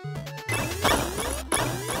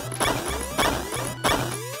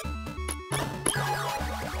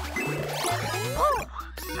 Woo!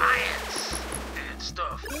 Science and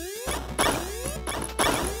stuff.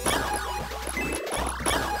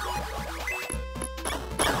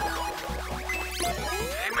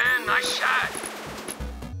 Hey man, nice shot.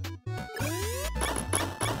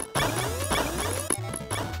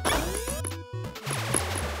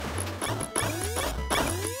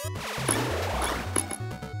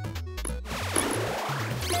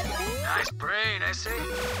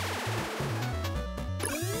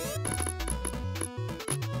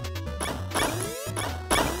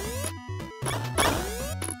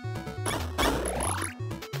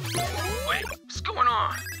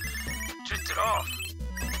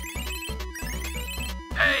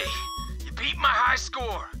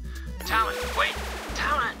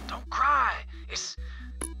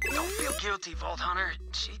 guilty, Vault Hunter.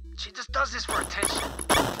 She just does this for attention.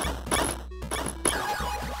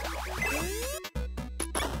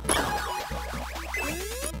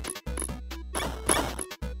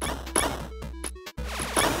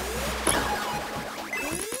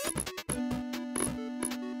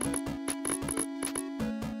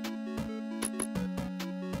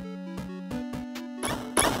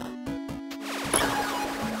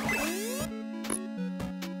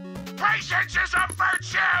 Patience is a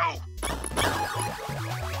virtue!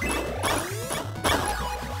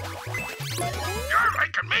 You're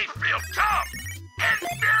making me feel dumb!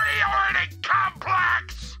 Inferiority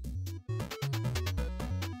complex!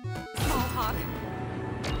 Smallhawk,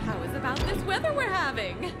 how is about this weather we're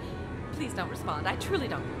having? Please don't respond. I truly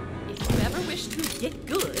don't. If you ever wish to get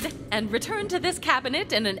good and return to this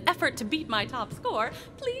cabinet in an effort to beat my top score,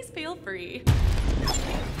 please feel free.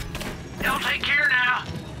 Y'all take care now.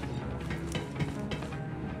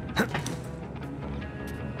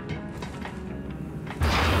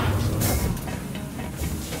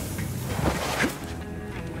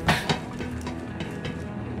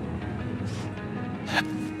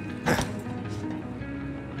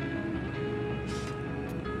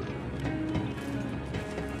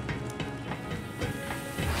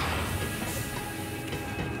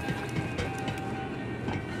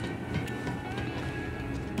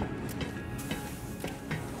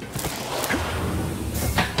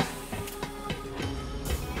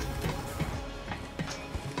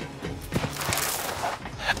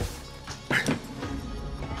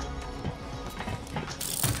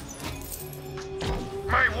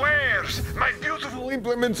 My beautiful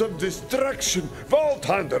implements of destruction! Vault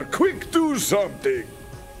Hunter, quick, do something!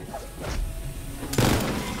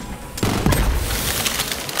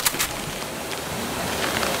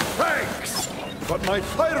 Thanks! But my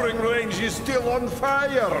firing range is still on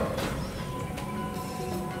fire!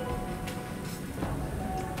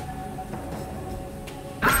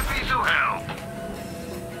 Happy to help!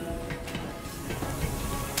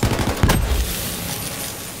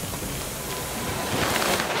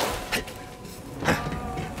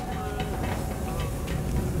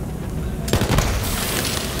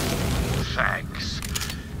 Thanks.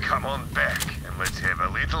 Come on back and let's have a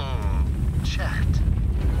little chat.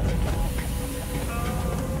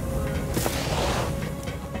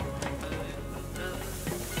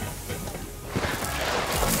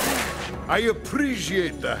 I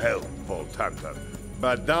appreciate the help, Vault Hunter,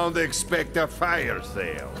 but don't expect a fire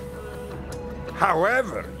sale.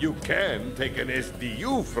 However, you can take an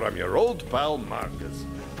SDU from your old pal Marcus.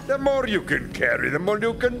 The more you can carry, the more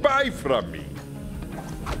you can buy from me.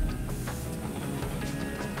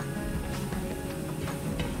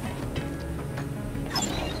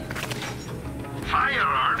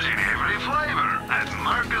 Firearms in every flavor at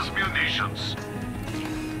Marcus Munitions.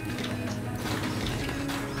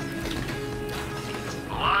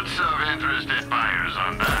 Lots of interested buyers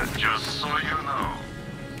on that, just so you know.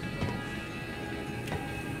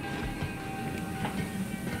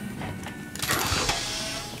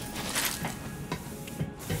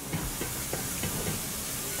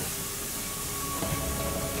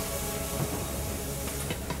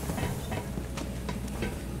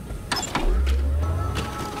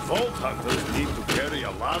 Vault Hunters need to carry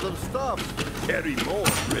a lot of stuff. Carry more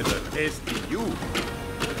with an SDU.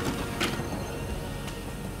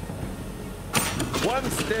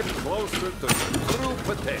 One step closer to your true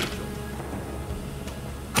potential.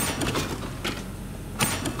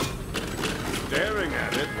 Staring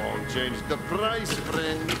at it won't change the price,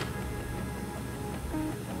 friend.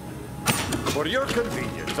 For your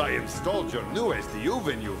convenience, I installed your new SDU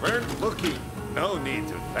when you weren't looking. No need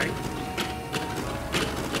to thank me.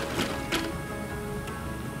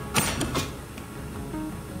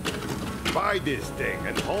 Buy this thing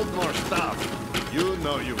and hold more stuff. You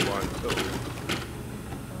know you want to.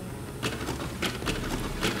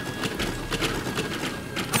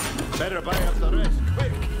 Better buy up the rest,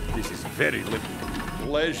 quick. This is very little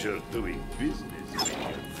pleasure doing business with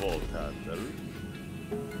you, Vault Hunter.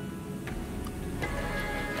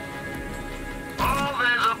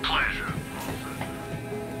 Always a pleasure.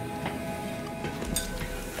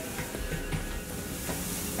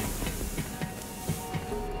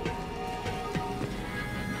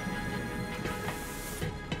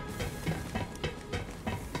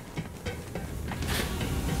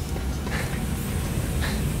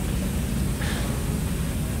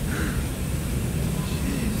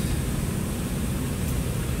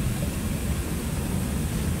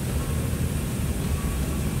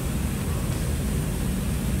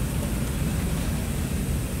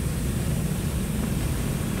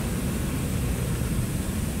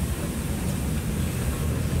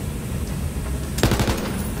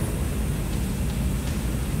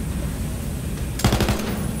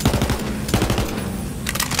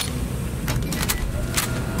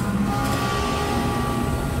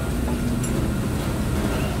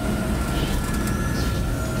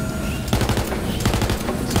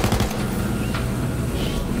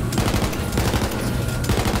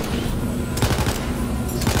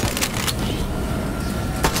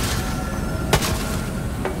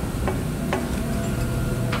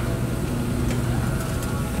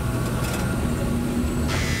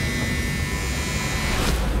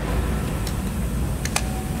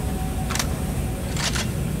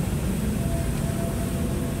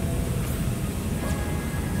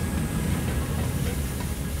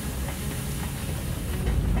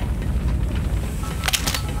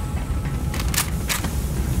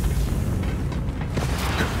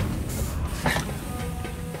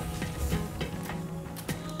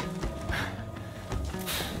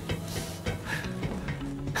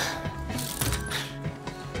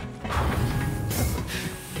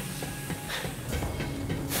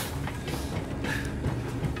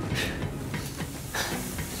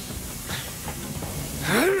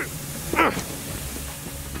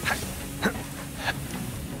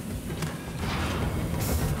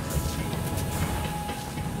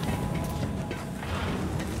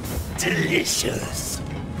 delicious.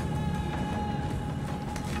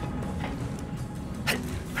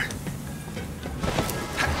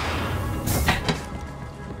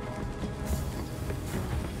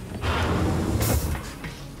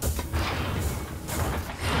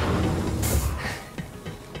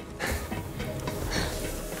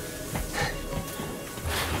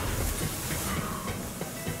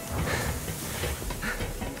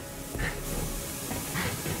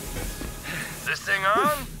 This thing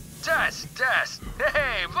on? Test.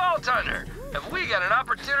 Hey, Vault Hunter, have we got an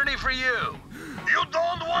opportunity for you? You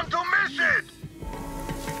don't want to miss it!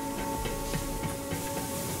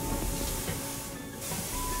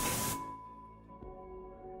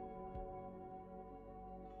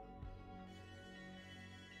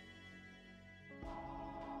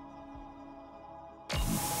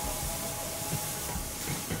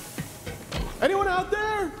 Anyone out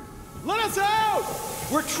there? Let us out!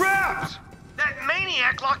 We're trapped! That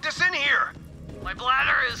maniac locked us in here! My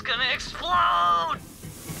bladder is gonna explode!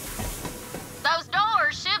 Those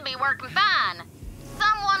doors should be working fine.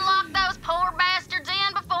 Someone locked those poor bastards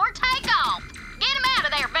in before takeoff. Get them out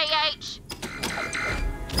of there, BH.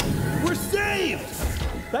 We're saved!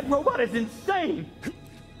 That robot is insane!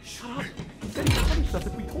 Shut up. He's gonna punish us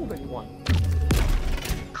if we told anyone.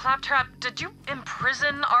 Claptrap, did you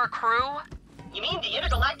imprison our crew? You mean the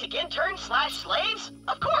intergalactic interns/slaves?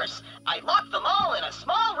 Of course! I locked them all in a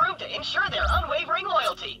small room to ensure their unwavering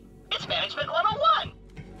loyalty. It's Management 101!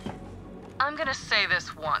 I'm gonna say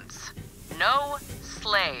this once. No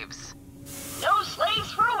slaves. No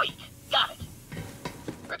slaves for a week. Got it.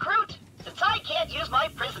 Recruit, since I can't use my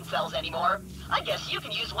prison cells anymore, I guess you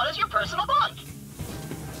can use one as your personal bunk.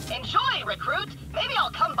 Enjoy, Recruit! Maybe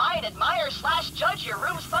I'll come by and admire/judge your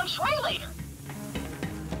room's feng shui later.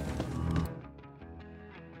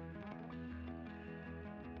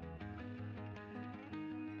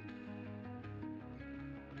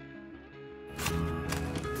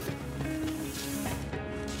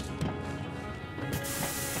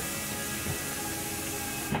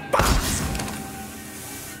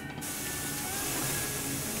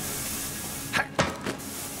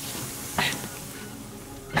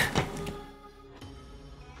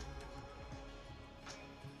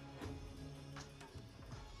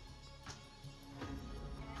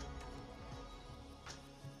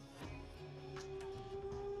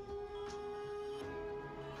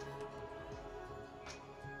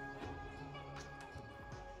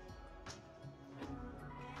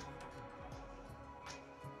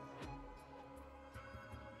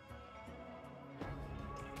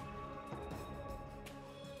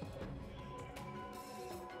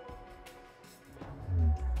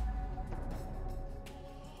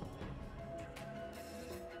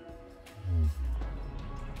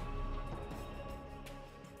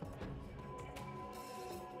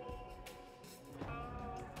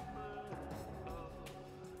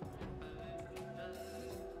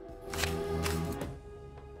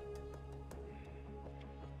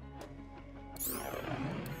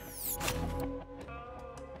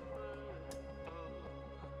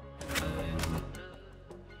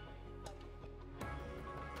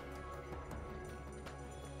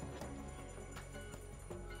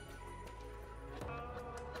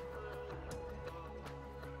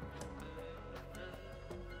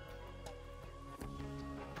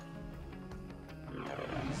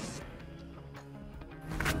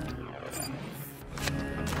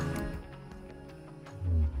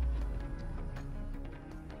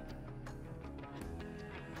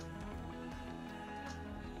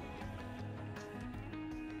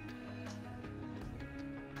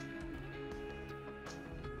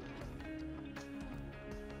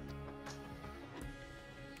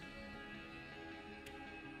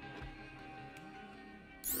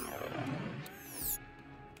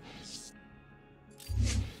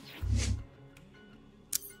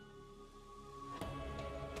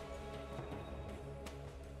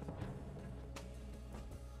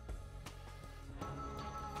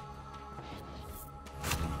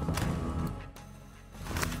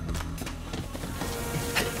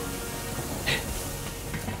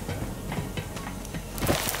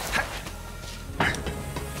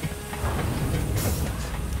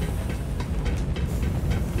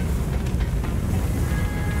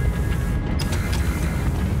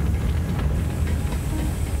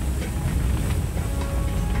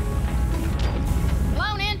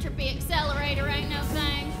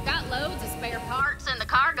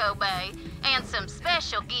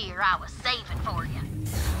 gear I was saving for you.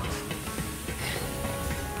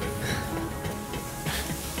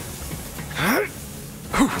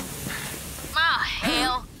 Oh,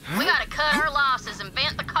 hell. We gotta cut our losses and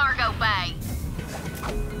vent the cargo bay.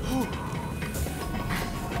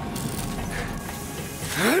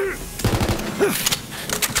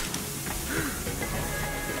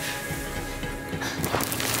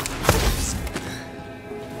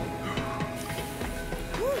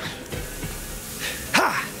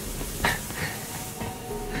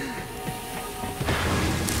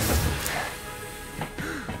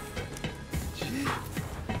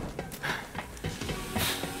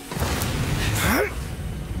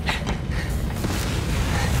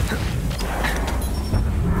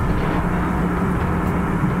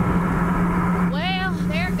 Well,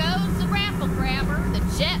 there goes the raffle grabber, the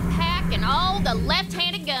jetpack, and all the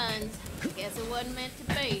left-handed guns. Guess it wasn't meant to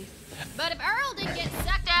be. But if Earl didn't get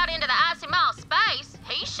sucked out into the icy mall space,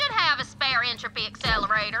 he should have a spare entropy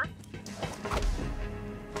accelerator.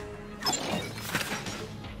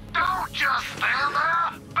 Don't just stand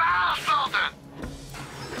there! Buy something!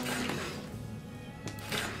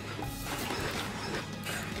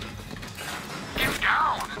 Get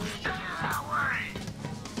going and stay that way!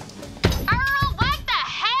 Earl, wake the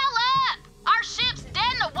hell up! Our ship's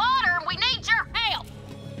dead in the water and we need your help!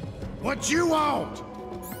 What you want?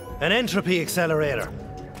 An entropy accelerator.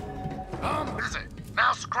 I'm busy.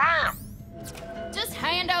 Now scram! Just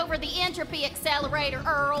hand over the entropy accelerator,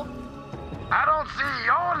 Earl. I don't see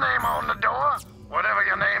your name on the door, whatever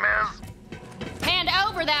your name is. Hand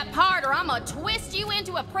over that part or I'm gonna twist you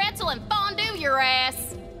into a pretzel and fondue your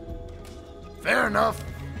ass. Fair enough.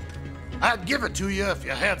 I'd give it to you if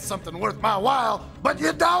you had something worth my while, but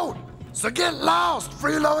you don't. So get lost,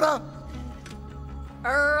 freeloader.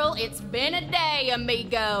 Earl, it's been a day,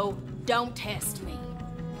 amigo. Don't test me.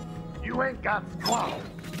 You ain't got squall.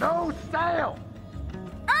 No sail.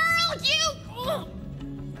 Earl, you...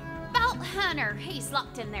 Vault Hunter, he's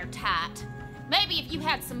locked in there tight. Maybe if you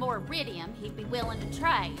had some more iridium, he'd be willing to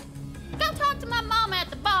trade. Go talk to my mama at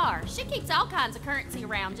the bar. She keeps all kinds of currency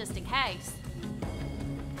around just in case.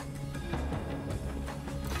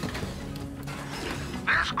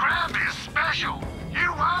 This craft is special.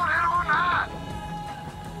 You want it or not?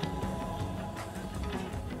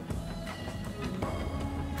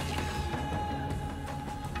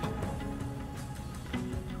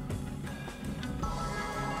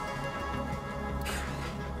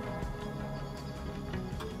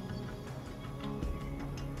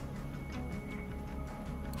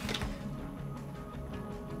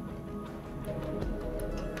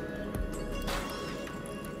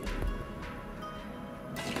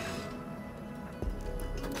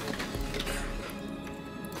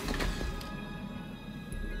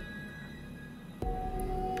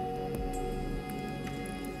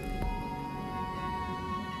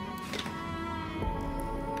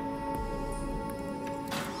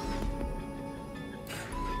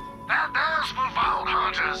 That there's for vault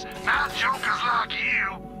hunters, not jokers like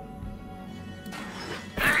you.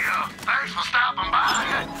 There you go. Thanks for stopping by.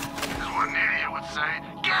 As one idiot would say,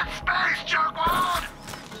 get space, jerkwad!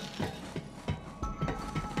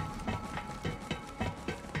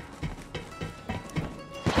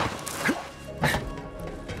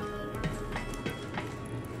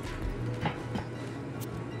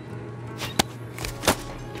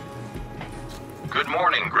 Good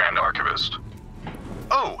morning, Grand Archivist.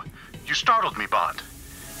 Oh, you startled me, Bond.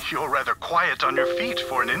 You're rather quiet on your feet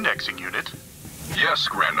for an indexing unit. Yes,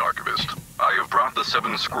 Grand Archivist. I have brought the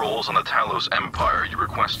 7 scrolls on the Talos Empire you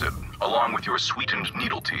requested, along with your sweetened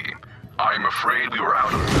needle tea. I'm afraid we were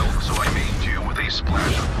out of milk, so I made you with a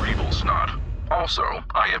splash of Greeble snot. Also,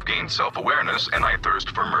 I have gained self-awareness and I thirst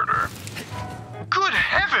for murder. Good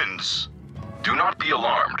heavens! Do not be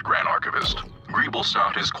alarmed, Grand Archivist. Greeble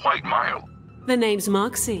snot is quite mild. The name's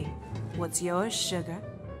Moxie. What's yours, sugar?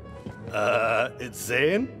 It's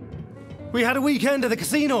Zane. We had a weekend at the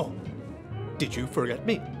casino. Did you forget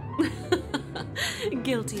me?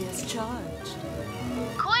 Guilty as charged.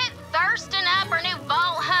 Quit thirsting up our new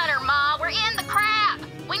Vault Hunter, Ma. We're in the crap.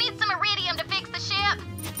 We need some iridium to fix the ship.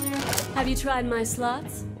 Have you tried my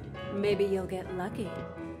slots? Maybe you'll get lucky.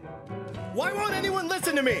 Why won't anyone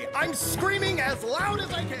listen to me? I'm screaming as loud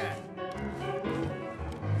as I can.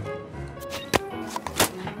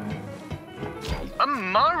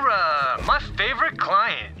 Amara, my favorite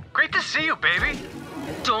client. Great to see you, baby.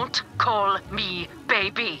 Don't call me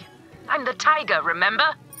baby. I'm the tiger,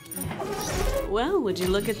 remember? Well, would you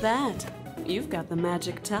look at that? You've got the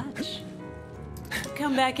magic touch.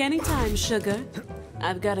 Come back anytime, sugar.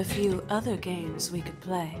 I've got a few other games we could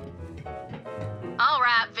play. All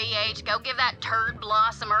right, VH, go give that turd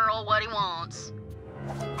blossom Earl what he wants.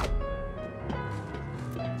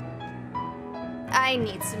 I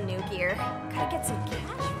need some new gear. Gotta get some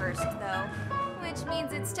cash first, though. Which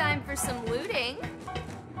means it's time for some looting.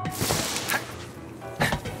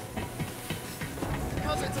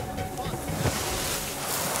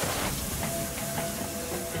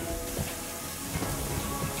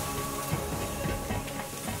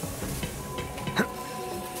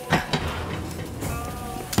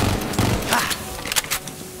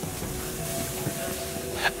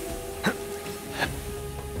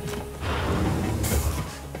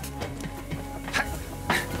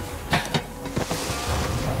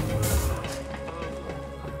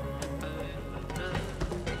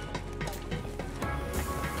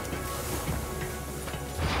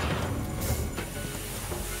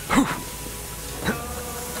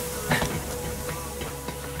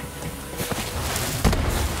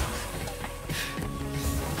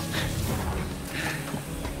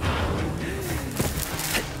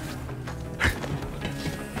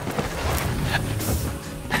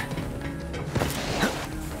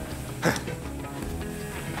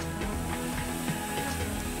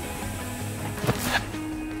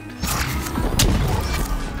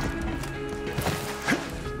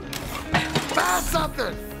 Find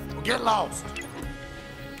something or get lost.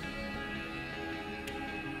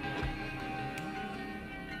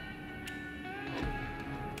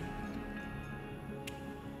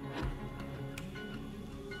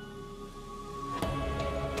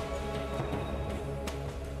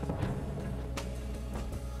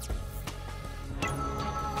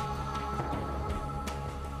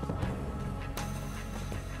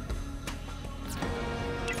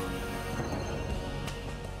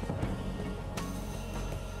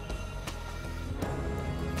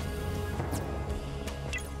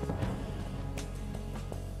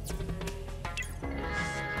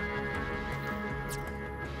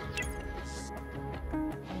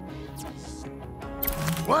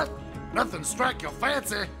 What? Nothing strike your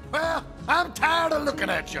fancy? Well, I'm tired of looking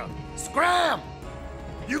at you. Scram!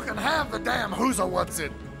 You can have the damn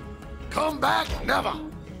who's-a-what's-it. Come back, never.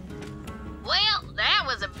 Well, that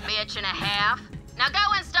was a bitch and a half. Now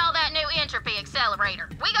go install that new entropy accelerator.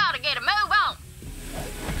 We gotta get a move on.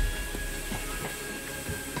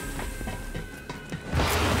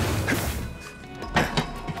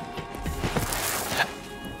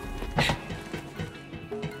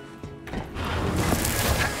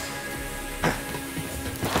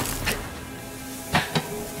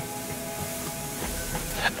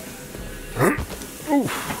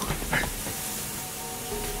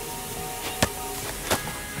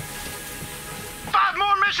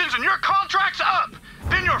 And your contract's up!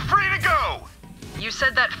 Then you're free to go! You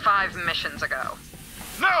said that 5 missions ago.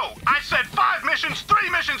 No! I said 5 missions 3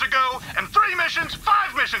 missions ago, and 3 missions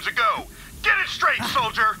 5 missions ago! Get it straight,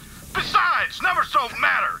 soldier! Besides, numbers don't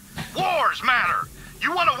matter! Wars matter!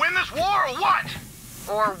 You want to win this war or what?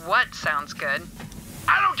 Or what sounds good?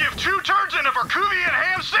 I don't give 2 turds in a Verkuvian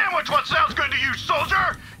ham sandwich what sounds good to you,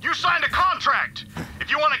 soldier! You signed a contract!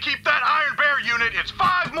 If you want to keep that Iron Bear unit, it's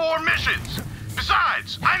 5 more missions!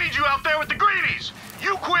 Besides, I need you out there with the greenies.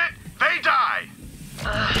 You quit, they die.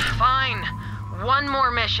 Fine. 1 more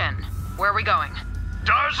mission. Where are we going?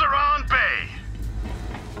 Darzaron Bay.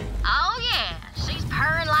 Oh yeah, she's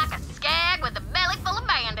purring like a skag with a belly full of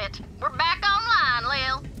bandit. We're back online,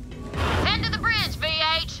 Lil. Head to the bridge,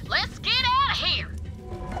 VH. Let's get out of here.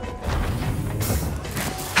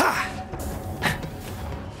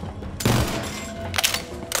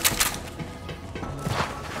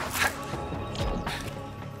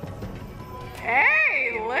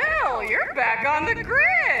 Hey, Lil, you're back on the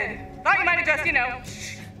grid. Thought you might have just,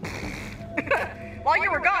 While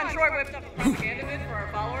you were gone, Troy whipped up a propaganda vid for our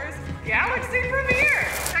followers. Galaxy premiere.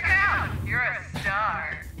 Check it out. You're a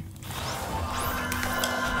star.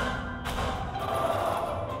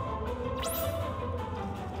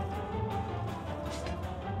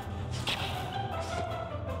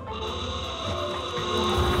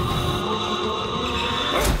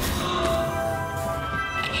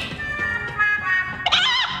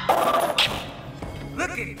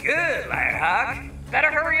 Looking good, Lighthawk.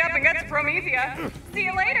 Better hurry up and get to Promethea. See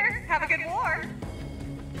you later. Have a good war.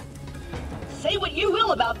 Say what you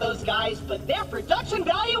will about those guys, but their production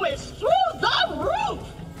value is through the roof!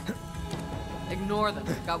 Ignore them.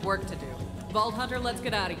 Got work to do. Vault Hunter, let's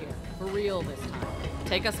get out of here. For real this time.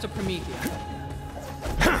 Take us to Promethea.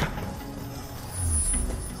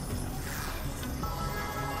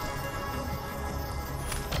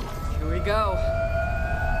 Here we go.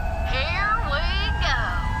 Here we go.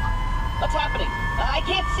 What's happening? I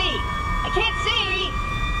can't see. I can't see!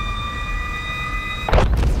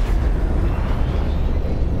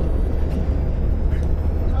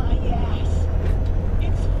 Yes.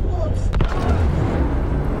 It's full of stars.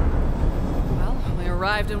 Well, we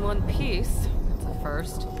arrived in one piece. That's a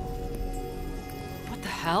first. What the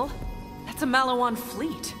hell? That's a Malawan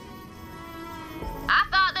fleet. I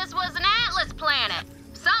thought this was an Atlas planet.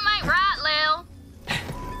 Something ain't right, Lil.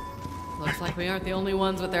 Looks like we aren't the only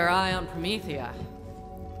ones with their eye on Promethea.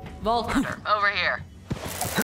 Vault Hunter, over here.